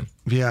maxim.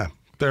 Yeah,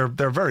 they're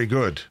very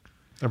good.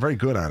 They're very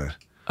good at it.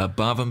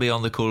 Above and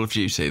beyond the call of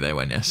duty they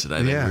went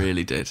yesterday. They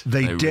really did.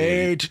 They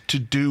dared to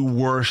do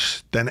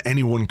worse than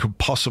anyone could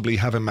possibly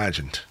have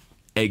imagined.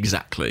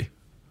 Exactly.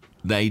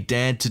 They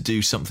dared to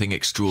do something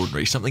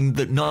extraordinary, something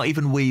that not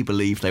even we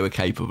believed they were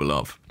capable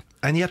of.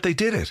 And yet they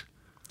did it.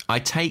 I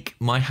take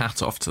my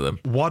hat off to them.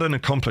 What an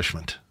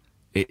accomplishment.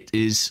 It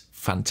is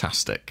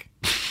fantastic.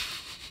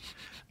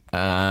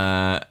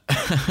 Thank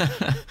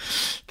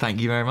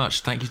you very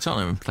much. Thank you,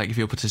 Tottenham. Thank you for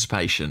your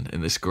participation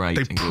in this great.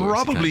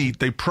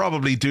 They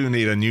probably do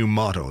need a new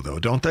motto, though,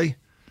 don't they?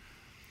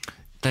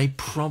 They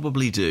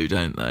probably do,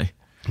 don't they?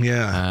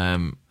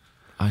 Yeah.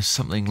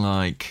 Something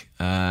like,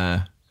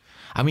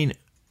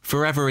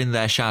 forever in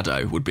their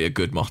shadow would be a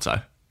good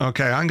motto.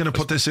 Okay, I'm going to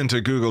put this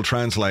into Google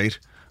Translate.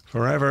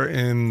 Forever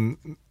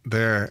in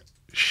their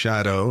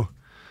shadow.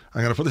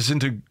 I'm going to put this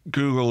into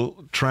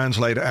Google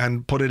Translate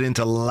and put it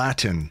into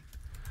Latin.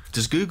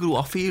 Does Google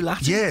offer you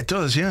Latin? Yeah, it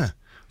does, yeah.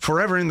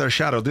 Forever in their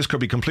shadow. This could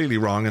be completely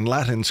wrong. And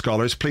Latin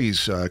scholars,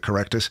 please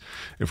correct us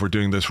if we're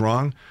doing this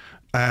wrong.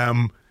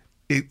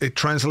 It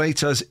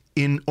translates as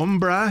in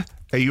umbra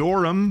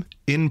eorum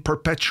in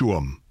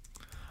perpetuum.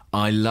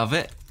 I love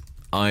it.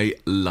 I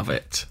love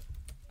it.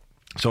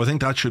 So I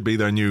think that should be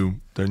their new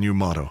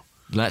motto.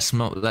 Let's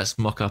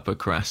mock up a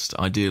crest,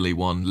 ideally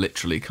one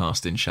literally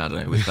cast in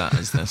shadow, with that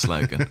as their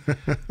slogan.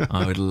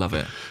 I would love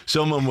it.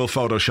 Someone will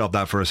Photoshop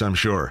that for us, I'm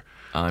sure.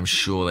 I'm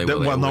sure they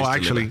will. Well, no,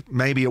 actually,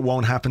 maybe it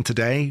won't happen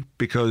today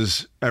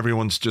because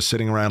everyone's just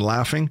sitting around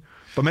laughing.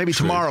 But maybe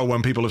tomorrow,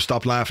 when people have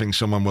stopped laughing,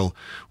 someone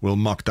will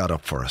mock that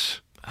up for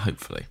us.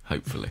 Hopefully.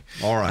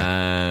 All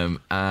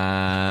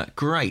right.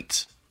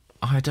 Great.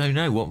 I don't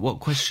know. What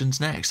question's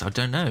next? I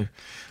don't know.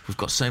 We've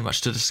got so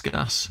much to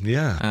discuss.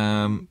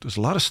 Yeah. There's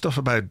a lot of stuff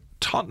about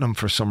Tottenham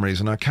for some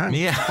reason. I can't.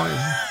 Yeah.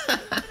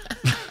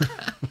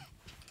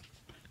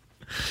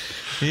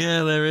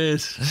 Yeah, there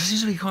is. There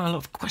seems to be quite a lot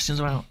of questions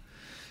about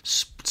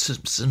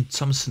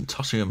some St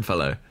Tottenham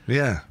fellow.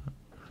 Yeah.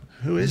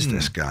 Who is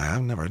this guy?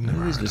 I've never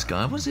Who is this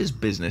guy? What's his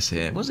business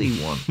here? What's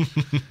he want?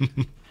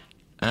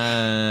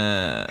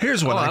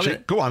 Here's one, actually.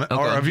 Go on. Oh,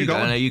 or have you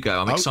gone? No, you go.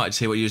 I'm excited to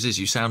hear what yours is.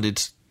 You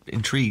sounded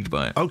intrigued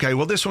by it. Okay,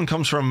 well, this one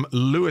comes from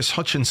Lewis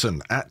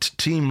Hutchinson at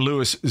Team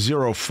Lewis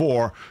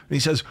 04. And he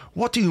says,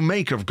 what do you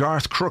make of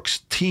Garth Crooks'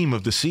 team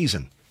of the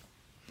season?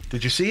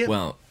 Did you see it?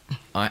 Well,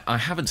 I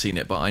haven't seen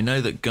it, but I know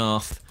that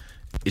Garth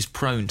is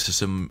prone to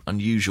some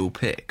unusual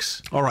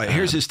picks. All right,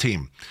 here's his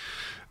team.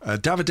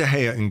 David De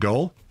Gea in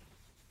goal.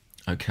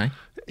 Okay.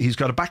 He's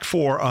got a back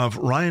four of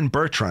Ryan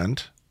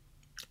Bertrand.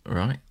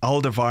 Right.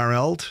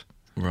 Alderweireld.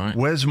 Right.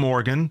 Wes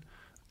Morgan.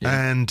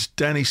 Yeah. And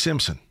Danny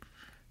Simpson.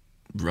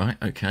 Right,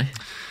 okay.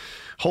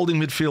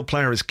 Holding midfield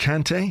player is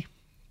Kante.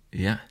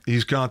 Yeah.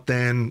 He's got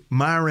then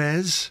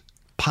Mahrez,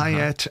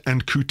 Payet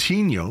and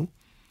Coutinho.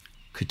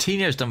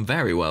 Coutinho's done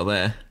very well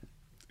there.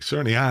 He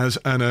certainly has.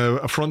 And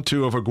a front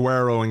two of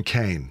Aguero and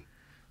Kane.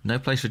 No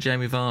place for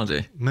Jamie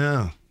Vardy.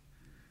 No.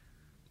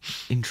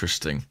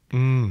 Interesting.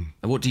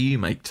 What do you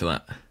make to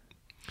that?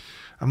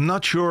 I'm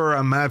not sure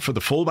I'm mad for the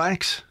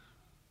fullbacks.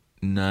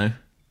 No.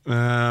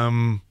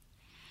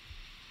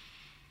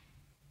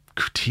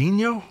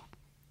 Coutinho?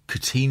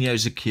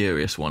 Coutinho's a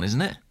curious one,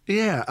 isn't it?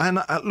 Yeah, and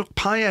look,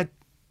 Payet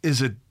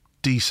is a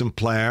decent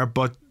player,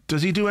 but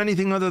does he do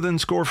anything other than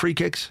score free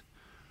kicks?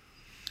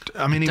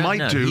 I mean, he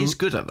might do. He's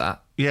good at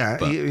that. Yeah,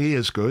 he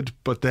is good,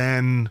 but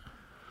then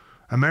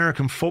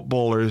American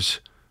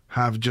footballers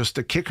have just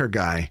a kicker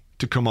guy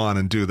to come on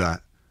and do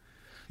that.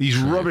 He's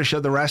rubbish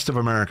at the rest of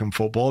American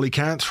football. He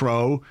can't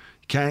throw,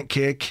 he can't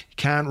kick, he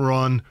can't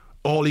run.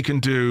 All he can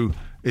do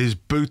is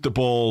boot the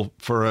ball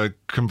for a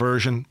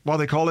conversion. What do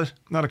they call it?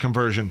 Not a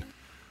conversion.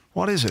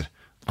 What is it?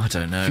 I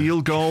don't know.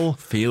 Field goal.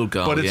 Field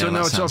goal. But it's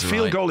yeah, so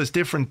field goal is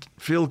different.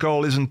 Field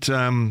goal isn't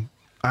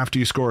after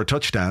you score a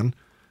touchdown.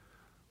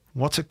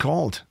 What's it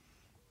called?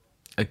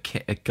 A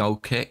goal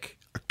kick.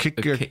 A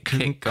kick goal.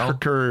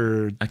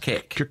 A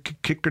kick.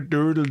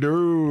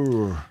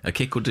 Kick-a-doodle-doo. A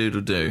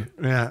kick-a-doodle-doo.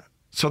 Yeah.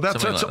 So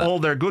that's like all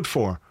they're good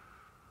for.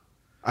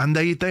 And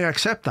they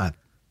accept that.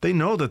 They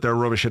know that they're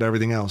rubbish at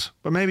everything else.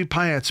 But maybe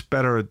Payet's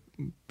better at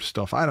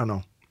stuff. I don't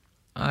know.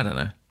 I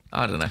mean,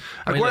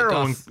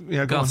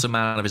 Aguero, Garth's a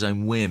man of his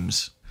own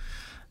whims.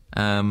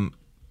 But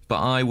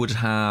I would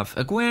have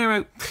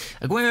Aguero.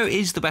 Aguero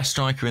is the best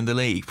striker in the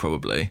league,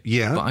 probably.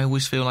 Yeah. But I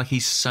always feel like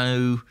he's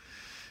so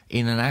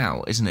in and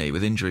out, isn't he,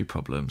 with injury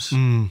problems.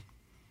 He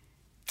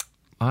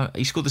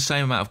scored the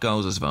same amount of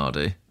goals as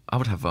Vardy. I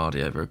would have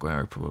Vardy over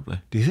Aguero, probably.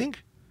 Do you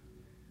think?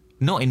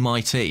 Not in my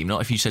team. Not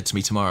if you said to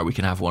me tomorrow we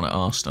can have one at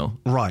Arsenal.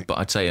 Right. But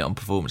I'd say it on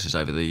performances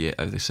over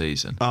the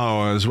season.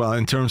 Oh, as well,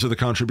 in terms of the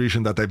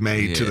contribution that they've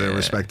made to their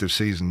respective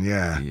season.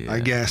 Yeah. I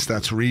guess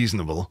that's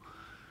reasonable.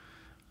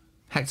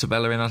 Hector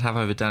Bellerin I'd have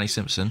over Danny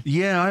Simpson.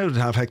 Yeah, I would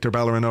have Hector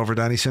Bellerin over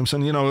Danny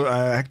Simpson. You know,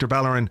 Hector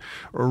Bellerin,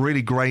 a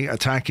really great,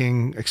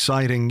 attacking,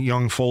 exciting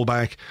young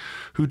fullback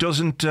who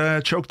doesn't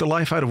choke the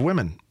life out of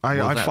women.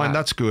 I find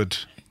that's good.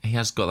 He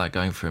has got that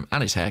going for him.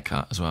 And his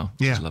haircut as well.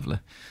 Yeah. Which is lovely.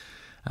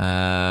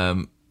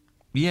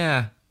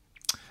 Yeah.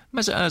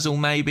 Mesut Ozil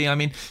maybe. I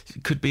mean,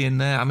 could be in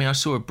there. I mean, I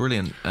saw a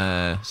brilliant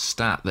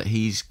stat that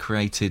he's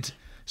created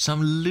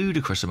some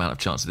ludicrous amount of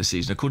chances this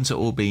season. According to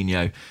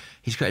Orbinho,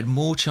 he's created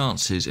more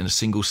chances in a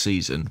single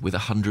season with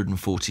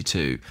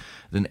 142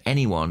 than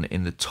anyone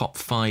in the top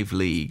 5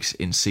 leagues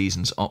in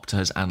seasons Opta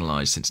has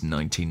analysed since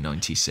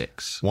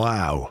 1996.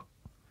 Wow.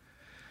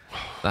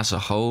 That's a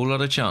whole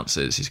lot of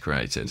chances he's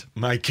created.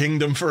 My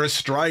kingdom for a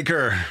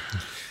striker.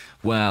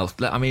 Well,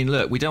 I mean,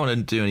 look, we don't want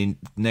to do any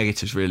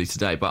negatives really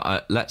today,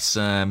 but let's...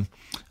 a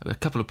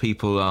couple of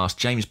people asked,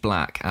 James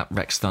Black at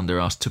Rex Thunder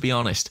asked, to be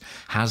honest,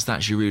 has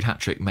that Giroud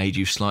hat-trick made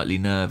you slightly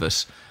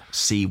nervous?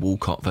 See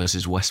Walcott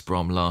versus West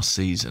Brom last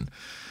season.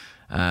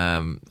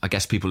 I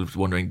guess people are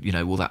wondering,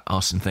 will that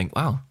Arsene think,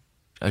 wow,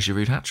 a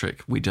Giroud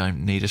hat-trick, we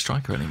don't need a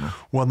striker anymore?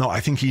 Well, no, I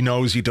think he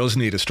knows he does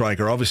need a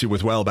striker. Obviously,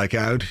 with Welbeck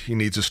out, he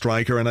needs a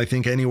striker, and I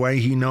think anyway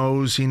he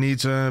knows he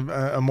needs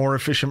a more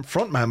efficient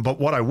frontman. But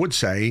what I would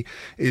say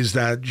is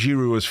that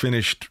Giroud has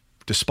finished,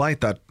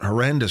 despite that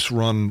horrendous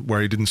run where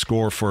he didn't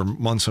score for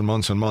months and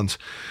months and months,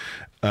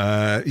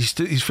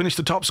 he's finished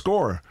the top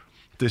scorer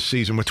this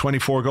season with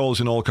 24 goals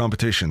in all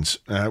competitions,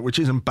 which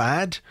isn't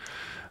bad.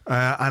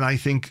 And I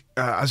think,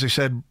 as I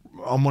said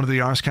on one of the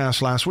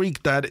Arscasts last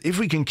week, that if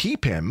we can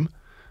keep him,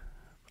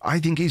 I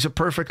think he's a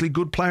perfectly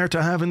good player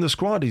to have in the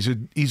squad. He's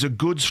a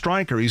good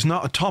striker. He's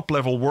not a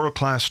top-level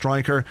world-class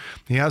striker.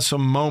 He has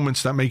some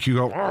moments that make you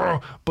go,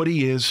 oh, but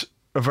he is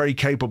a very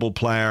capable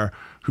player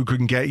who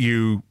can get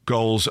you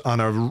goals on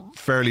a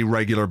fairly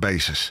regular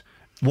basis.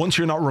 Once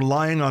you're not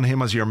relying on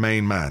him as your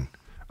main man,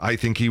 I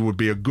think he would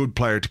be a good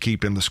player to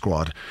keep in the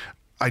squad.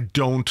 I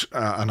don't,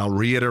 and I'll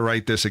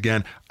reiterate this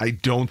again, I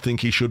don't think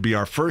he should be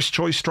our first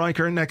choice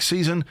striker next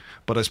season,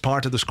 but as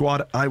part of the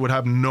squad, I would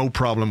have no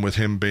problem with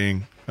him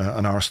being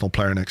an Arsenal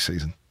player next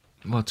season.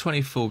 Well,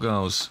 24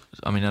 goals,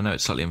 I mean, I know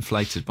it's slightly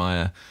inflated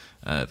by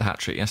the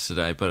hat-trick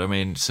yesterday, but I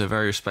mean, it's a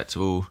very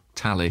respectable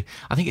tally.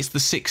 I think it's the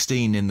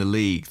 16 in the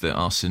league that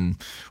Arsenal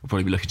will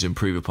probably be looking to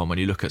improve upon. When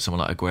you look at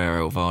someone like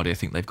Aguero or Vardy, I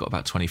think they've got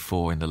about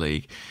 24 in the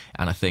league,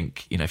 and I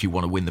think, you know, if you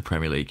want to win the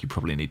Premier League, you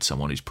probably need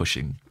someone who's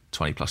pushing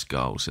 20 plus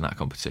goals in that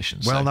competition.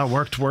 Well, that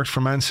worked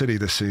for Man City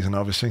this season,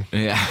 obviously.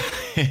 Yeah,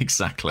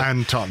 exactly.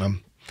 And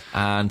Tottenham.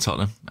 Yeah.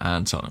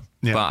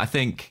 But I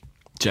think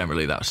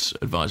generally that's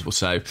advisable.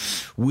 So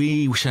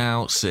we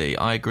shall see.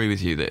 I agree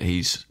with you that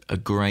he's a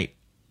good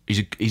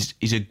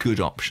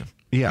option.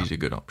 Yeah. He's a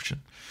good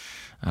option.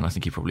 And I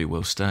think he probably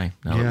will stay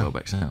now that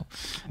Welbeck's out.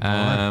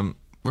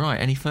 Right,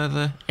 any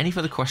further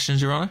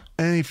questions, Your Honour?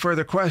 Any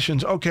further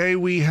questions? Okay,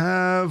 we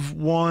have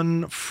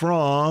one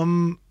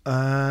from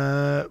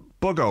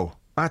Buggo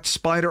at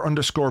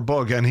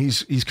Spider_Bug, and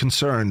he's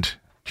concerned.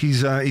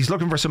 He's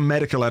looking for some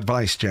medical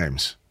advice,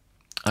 James.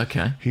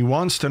 Okay. He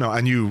wants to know,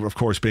 and you, of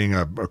course, being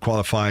a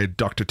qualified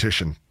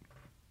doctician.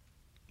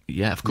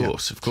 Yeah, of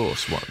course.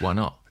 Why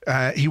not?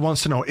 He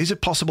wants to know, is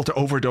it possible to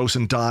overdose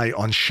and die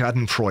on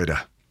Schadenfreude?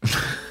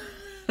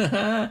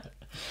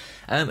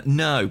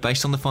 No,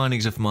 based on the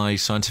findings of my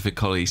scientific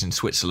colleagues in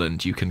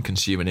Switzerland, you can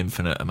consume an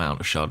infinite amount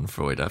of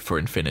Schadenfreude for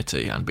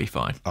infinity and be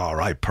fine. All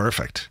right,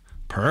 perfect.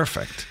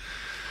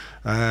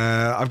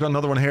 I've got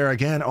another one here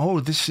again. Oh,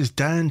 this is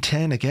Dan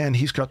 10 again.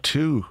 He's got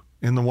 2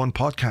 in the one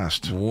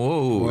podcast.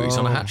 Whoa. He's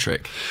on a hat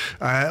trick.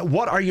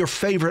 What are your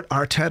favourite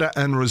Arteta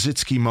and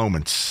Rosicky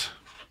moments?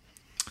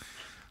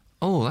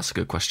 Oh, that's a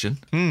good question.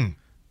 And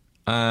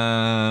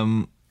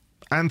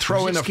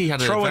throw in a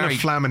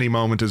Flamini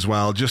moment as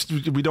well. Just,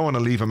 we don't want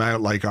to leave him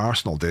out like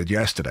Arsenal did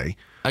yesterday.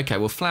 Okay,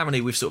 well,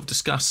 Flamini, we've sort of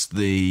discussed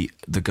the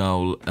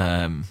goal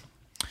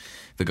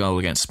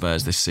against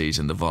Spurs this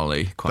season, the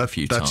volley, a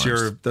few times.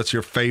 That's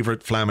your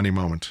favourite Flamini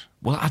moment.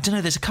 Well, I don't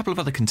know. There's a couple of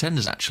other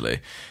contenders actually.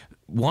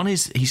 One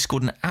is he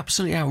scored an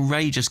absolutely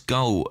outrageous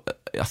goal,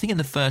 I think in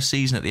the first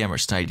season at the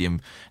Emirates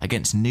Stadium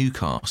against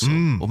Newcastle. Do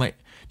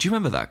you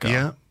remember that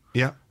goal?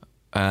 Yeah.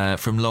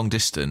 From long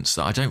distance,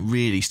 that I don't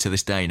really to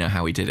this day know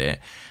how he did it.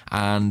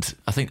 And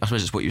I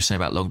suppose it's what you were saying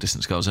about long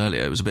distance goals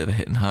earlier. It was a bit of a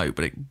hit and hope,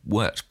 but it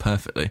worked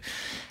perfectly.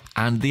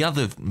 And the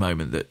other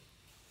moment that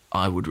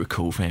I would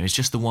recall for him is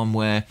just the one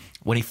where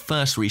when he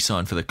first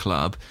re-signed for the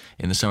club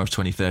in the summer of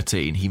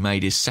 2013, he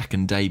made his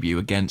second debut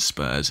against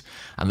Spurs,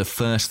 and the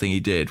first thing he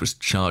did was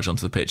charge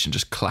onto the pitch and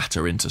just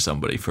clatter into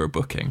somebody for a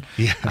booking.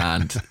 Yeah.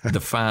 And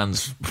the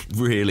fans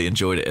really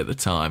enjoyed it at the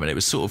time, and it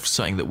was sort of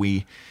something that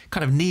we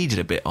kind of needed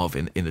a bit of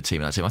in the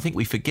team. I think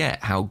we forget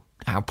how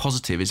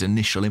positive his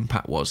initial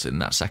impact was in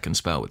that second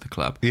spell with the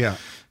club. Yeah.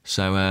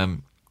 So,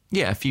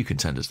 a few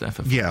contenders there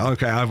for. Yeah,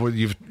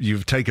 okay.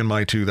 You've taken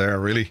my 2 there,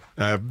 really.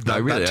 That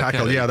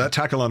tackle, okay. That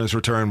tackle on his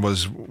return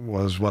was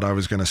what I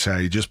was going to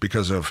say. Just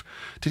because of,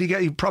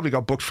 he probably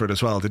got booked for it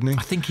as well, didn't he?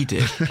 I think he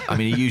did. I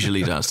mean, he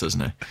usually does,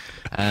 doesn't he?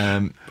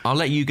 I'll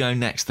let you go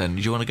next. Then,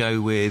 do you want to go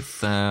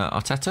with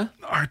Arteta?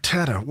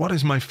 Arteta. What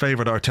is my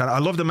favourite Arteta? I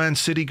love the Man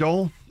City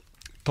goal.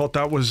 Thought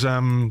that was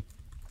a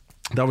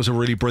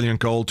really brilliant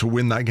goal to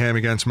win that game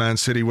against Man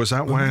City. Was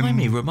that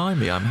Remind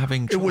me. I'm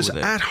having trouble with it. It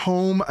was at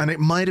home, and it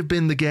might have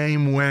been the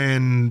game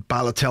when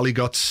Balotelli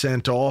got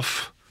sent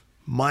off.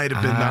 Might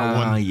have been that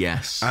one.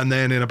 Yes. And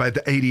then in about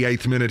the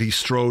 88th minute, he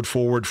strode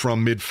forward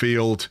from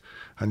midfield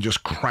and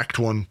just cracked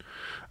one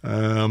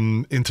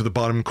into the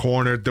bottom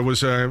corner. There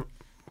was a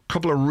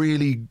couple of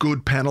really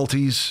good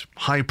penalties,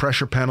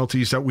 high-pressure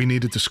penalties that we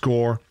needed to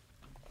score,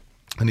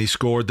 and he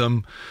scored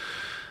them.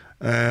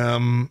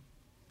 I'm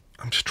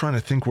just trying to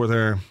think, were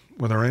there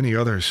any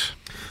others?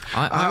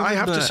 I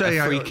have to say,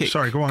 free kick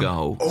go on.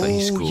 Goal that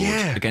he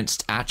scored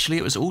against. Actually,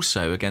 it was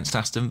also against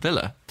Aston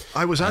Villa.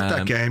 I was at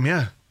that game.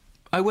 Yeah.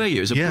 Oh, were you? It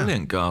was a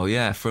brilliant goal.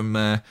 Yeah, from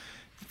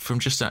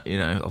just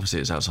obviously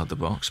it's outside the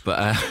box,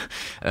 but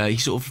he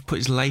sort of put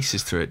his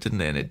laces through it,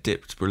 didn't he? And it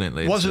dipped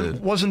brilliantly.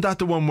 Wasn't that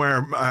the one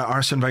where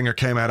Arsene Wenger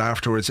came out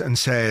afterwards and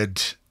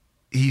said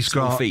he's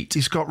got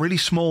really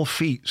small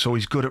feet, so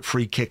he's good at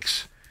free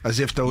kicks? As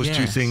if those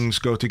two things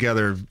go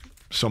together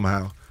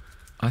somehow.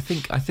 I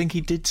think he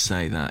did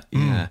say that,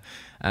 yeah.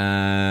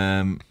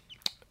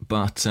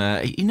 But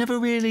he never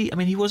really... I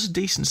mean, he was a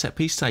decent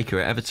set-piece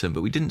taker at Everton,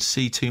 but we didn't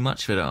see too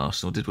much of it at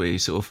Arsenal, did we? He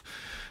sort of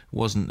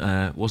wasn't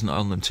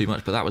on them too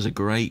much, but that was a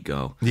great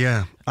goal.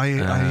 Yeah.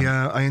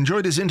 I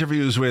enjoyed his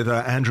interviews with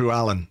Andrew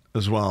Allen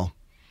as well.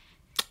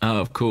 Oh,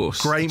 of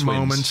course. Great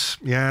moments,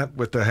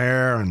 with the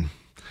hair and...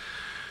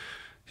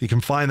 You can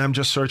find them,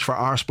 just search for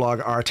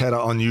Arseblog Arteta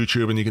on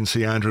YouTube and you can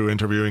see Andrew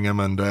interviewing him,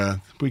 and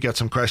we get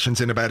some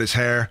questions in about his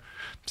hair.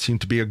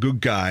 Seemed to be a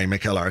good guy,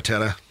 Mikel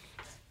Arteta.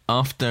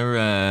 After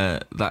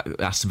that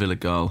Aston Villa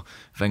goal,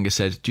 Wenger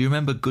said, "Do you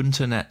remember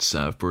Gunter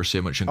Netzer of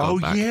Borussia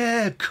Mönchengladbach?" Oh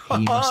yeah, God.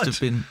 He must have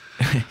been.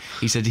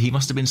 He said he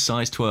must have been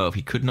size 12.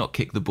 He could not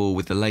kick the ball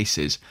with the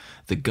laces.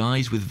 The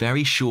guys with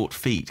very short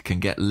feet can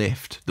get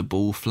lift. The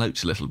ball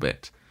floats a little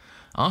bit.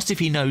 Asked if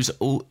he knows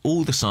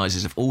all the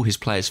sizes of all his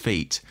players'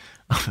 feet,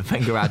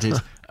 Wenger added,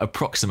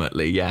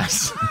 "Approximately,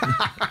 yes."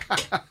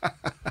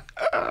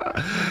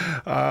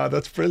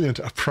 That's brilliant.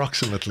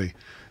 Approximately.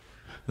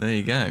 There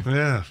you go.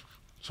 Yeah.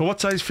 So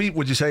what size feet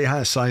would you say he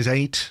has? Size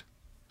 8?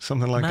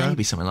 Something like that?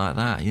 Maybe something like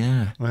that,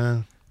 yeah.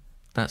 Well,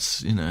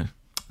 that's, that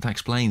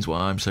explains why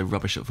I'm so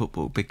rubbish at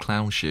football. Big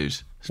clown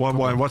shoes.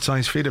 What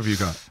size feet have you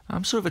got?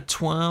 I'm sort of a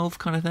 12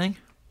 kind of thing.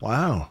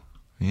 Wow.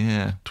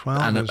 Yeah.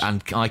 12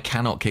 and I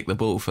cannot kick the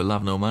ball for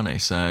love nor money,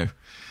 so...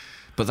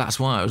 But that's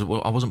why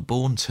I wasn't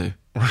born to.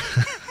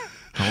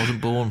 I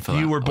wasn't born for that.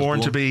 You were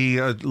born to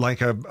be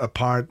like a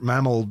part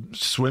mammal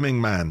swimming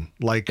man.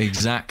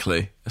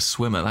 Exactly. A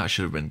swimmer. That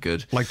should have been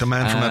good. Like the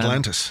man from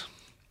Atlantis.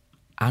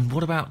 And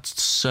what about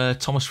Sir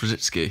Thomas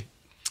Rosicky?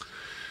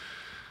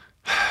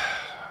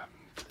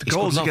 He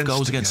scored a lot of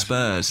goals against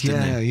Spurs,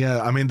 didn't he?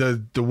 Yeah. I mean,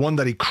 the one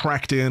that he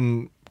cracked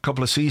in a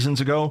couple of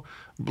seasons ago,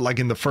 like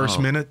in the first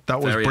minute,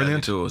 that was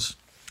brilliant.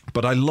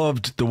 But I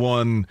loved the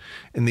one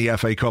in the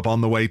FA Cup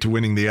on the way to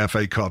winning the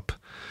FA Cup.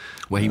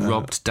 Where he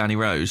robbed Danny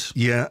Rose.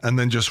 Yeah, and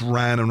then just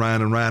ran and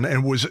ran and ran.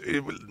 And it was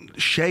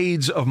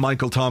shades of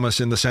Michael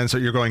Thomas in the sense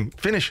that you're going,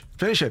 finish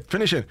it.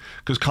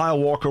 Because Kyle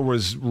Walker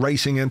was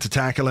racing in to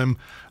tackle him,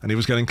 and he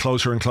was getting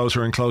closer and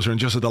closer and closer. And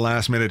just at the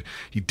last minute,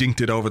 he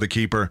dinked it over the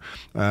keeper.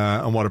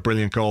 And what a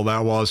brilliant goal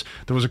that was.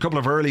 There was a couple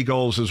of early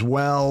goals as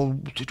well.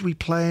 Did we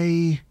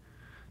play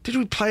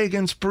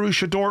against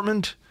Borussia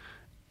Dortmund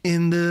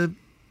in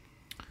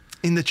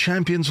the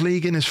Champions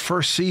League in his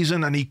first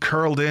season? And he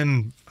curled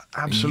in...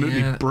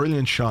 Absolutely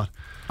brilliant shot.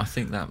 I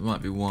think that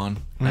might be one.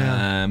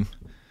 Yeah.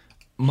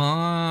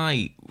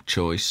 My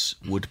choice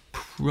would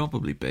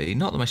probably be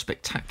not the most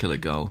spectacular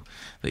goal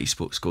that he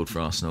scored for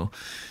Arsenal,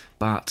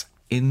 but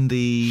in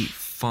the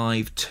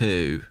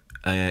 5-2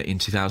 in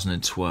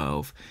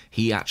 2012,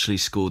 he actually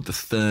scored the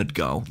third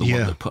goal, the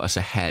one that put us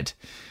ahead.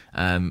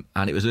 And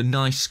it was a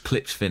nice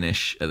clipped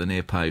finish at the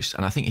near post,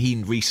 and I think he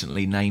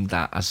recently named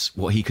that as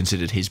what he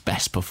considered his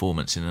best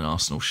performance in an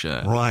Arsenal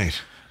shirt.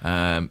 Right.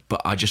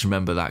 But I just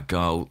remember that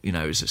goal, it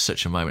was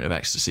such a moment of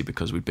ecstasy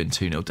because we'd been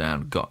 2-0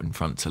 down, got in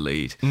front to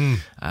lead, and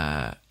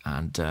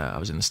I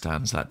was in the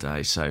stands that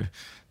day, so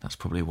that's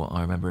probably what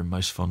I remember him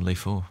most fondly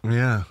for.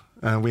 Yeah.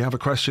 We have a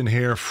question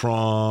here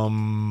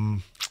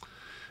from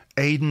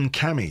Aidan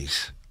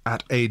Camies,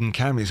 at Aidan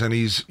Camies, and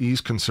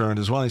he's concerned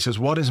as well. He says,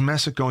 what is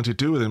Mesut going to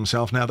do with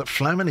himself now that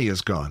Flamini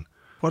is gone?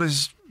 What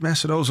is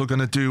Mesut Ozil going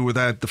to do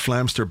without the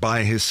Flamster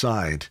by his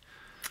side?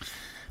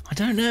 I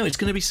don't know. It's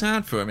going to be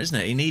sad for him, isn't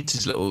it? He needs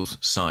his little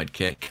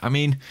sidekick. I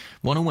mean,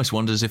 one almost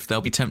wonders if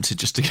they'll be tempted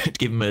just to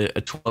give him a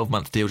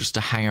 12-month deal just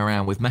to hang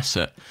around with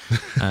Mesut.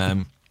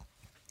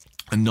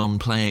 A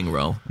non-playing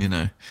role,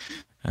 pay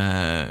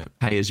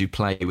as you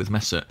play with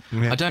Mesut.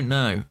 Yeah. I don't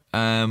know.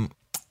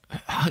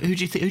 Who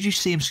do you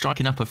see him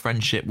striking up a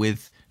friendship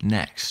with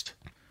next?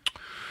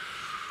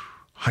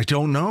 I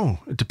don't know.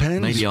 It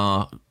depends. Maybe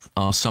our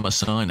summer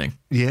signing.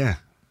 Yeah.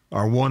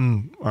 Our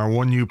one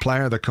new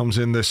player that comes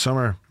in this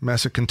summer,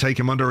 Mesut can take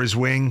him under his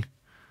wing,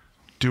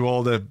 do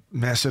all the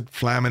Mesut,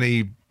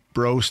 Flamini,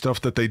 bro stuff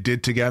that they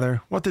did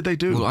together. What did they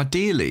do? Well,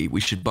 ideally, we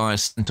should buy a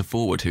centre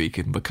forward who he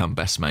can become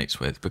best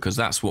mates with, because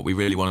that's what we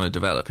really want to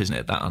develop, isn't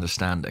it? That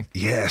understanding.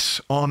 Yes,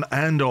 on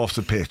and off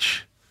the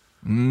pitch.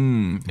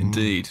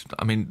 Indeed.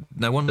 I mean,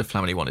 no wonder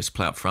Flamini wanted to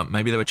play up front.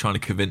 Maybe they were trying to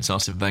convince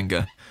Arsene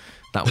Wenger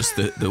that was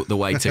the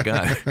way to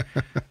go.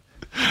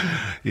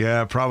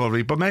 Yeah,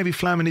 probably. But maybe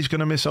Flamini's going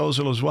to miss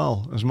Ozil as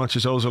well, as much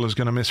as Ozil is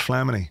going to miss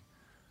Flamini.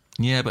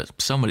 Yeah, but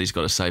somebody's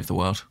got to save the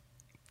world.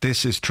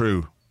 This is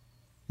true.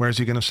 Where's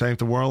he going to save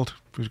the world?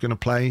 Who's going to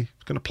play?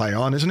 He's going to play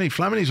on, isn't he?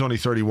 Flamini's only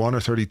 31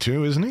 or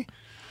 32, isn't he?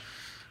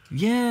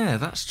 Yeah,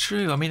 that's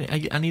true. I mean,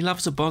 and he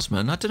loves a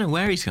Bosman. I don't know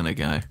where he's going to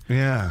go.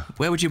 Yeah.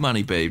 Where would your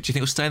money be? Do you think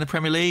he'll stay in the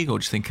Premier League, or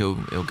do you think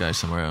he'll go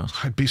somewhere else?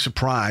 I'd be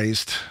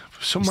surprised.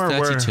 Somewhere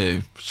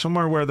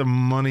where the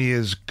money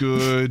is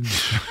good.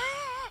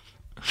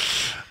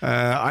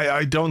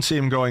 I don't see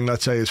him going,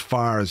 let's say, as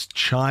far as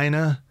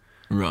China.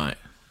 Right.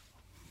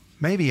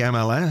 Maybe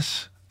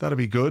MLS. That'd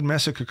be good.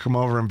 Mesut could come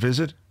over and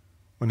visit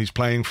when he's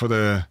playing for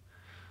the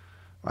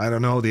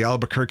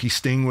Albuquerque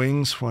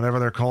Stingwings, whatever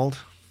they're called.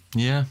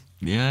 Yeah.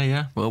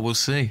 Well, we'll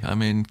see. I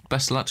mean,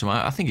 best of luck to him.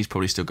 I think he's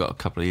probably still got a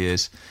couple of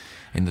years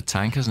in the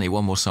tank, hasn't he?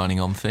 One more signing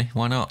on fee.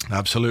 Why not?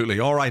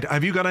 Absolutely. All right.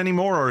 Have you got any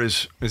more, or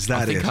is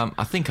that it?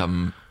 I think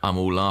I'm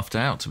all laughed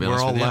out, to be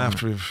honest with you. We're all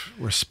laughed.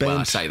 We're spent. Well,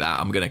 I say that.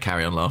 I'm going to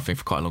carry on laughing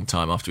for quite a long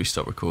time after we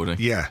stop recording.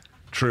 Yeah,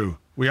 true.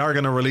 We are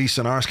going to release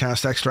an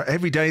Arsecast Extra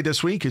every day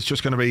this week. It's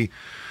just going to be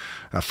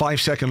a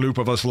 5-second loop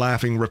of us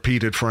laughing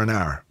repeated for an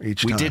hour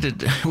each time.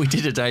 We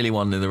did a daily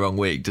one in the wrong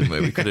week, didn't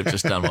we? We could have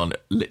just done one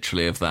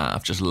literally of that,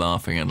 of just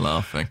laughing and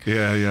laughing.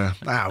 Yeah.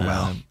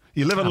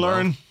 You live and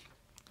learn. Well,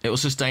 it will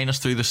sustain us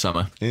through the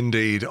summer.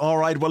 Indeed. All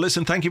right. Well,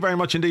 listen, thank you very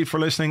much indeed for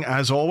listening,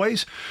 as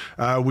always.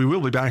 We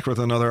will be back with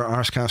another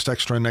Arscast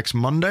Extra next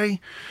Monday.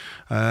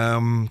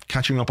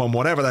 Catching up on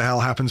whatever the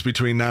hell happens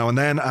between now and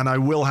then, and I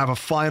will have a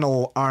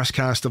final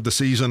Arscast of the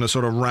season, a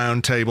sort of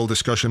round table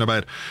discussion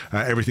about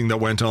everything that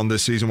went on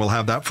this season. We'll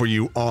have that for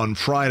you on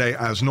Friday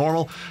as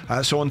normal.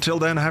 So until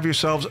then, have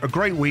yourselves a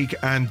great week,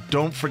 and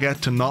don't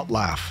forget to not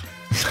laugh.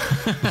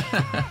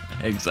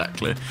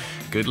 Exactly.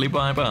 Goodly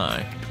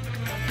bye-bye.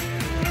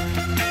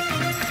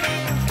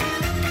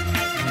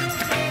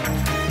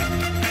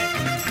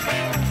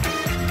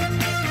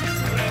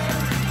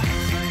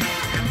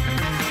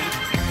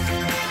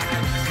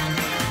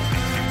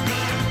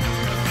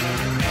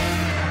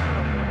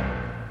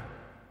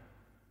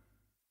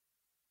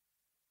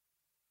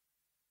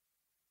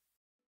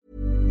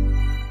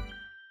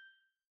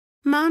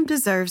 Mom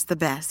deserves the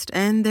best,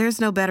 and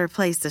there's no better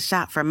place to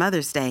shop for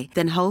Mother's Day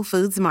than Whole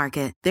Foods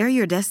Market. They're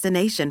your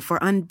destination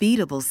for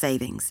unbeatable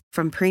savings,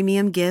 from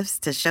premium gifts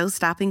to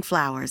show-stopping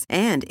flowers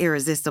and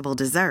irresistible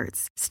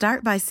desserts.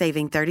 Start by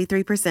saving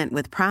 33%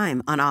 with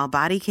Prime on all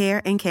body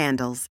care and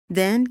candles.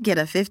 Then get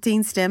a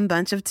 15-stem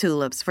bunch of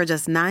tulips for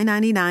just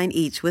 $9.99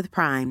 each with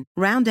Prime.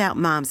 Round out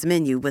Mom's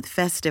menu with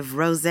festive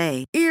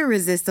rosé,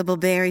 irresistible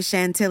berry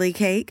chantilly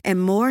cake,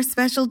 and more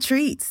special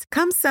treats.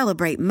 Come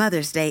celebrate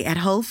Mother's Day at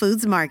Whole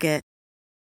Foods Market.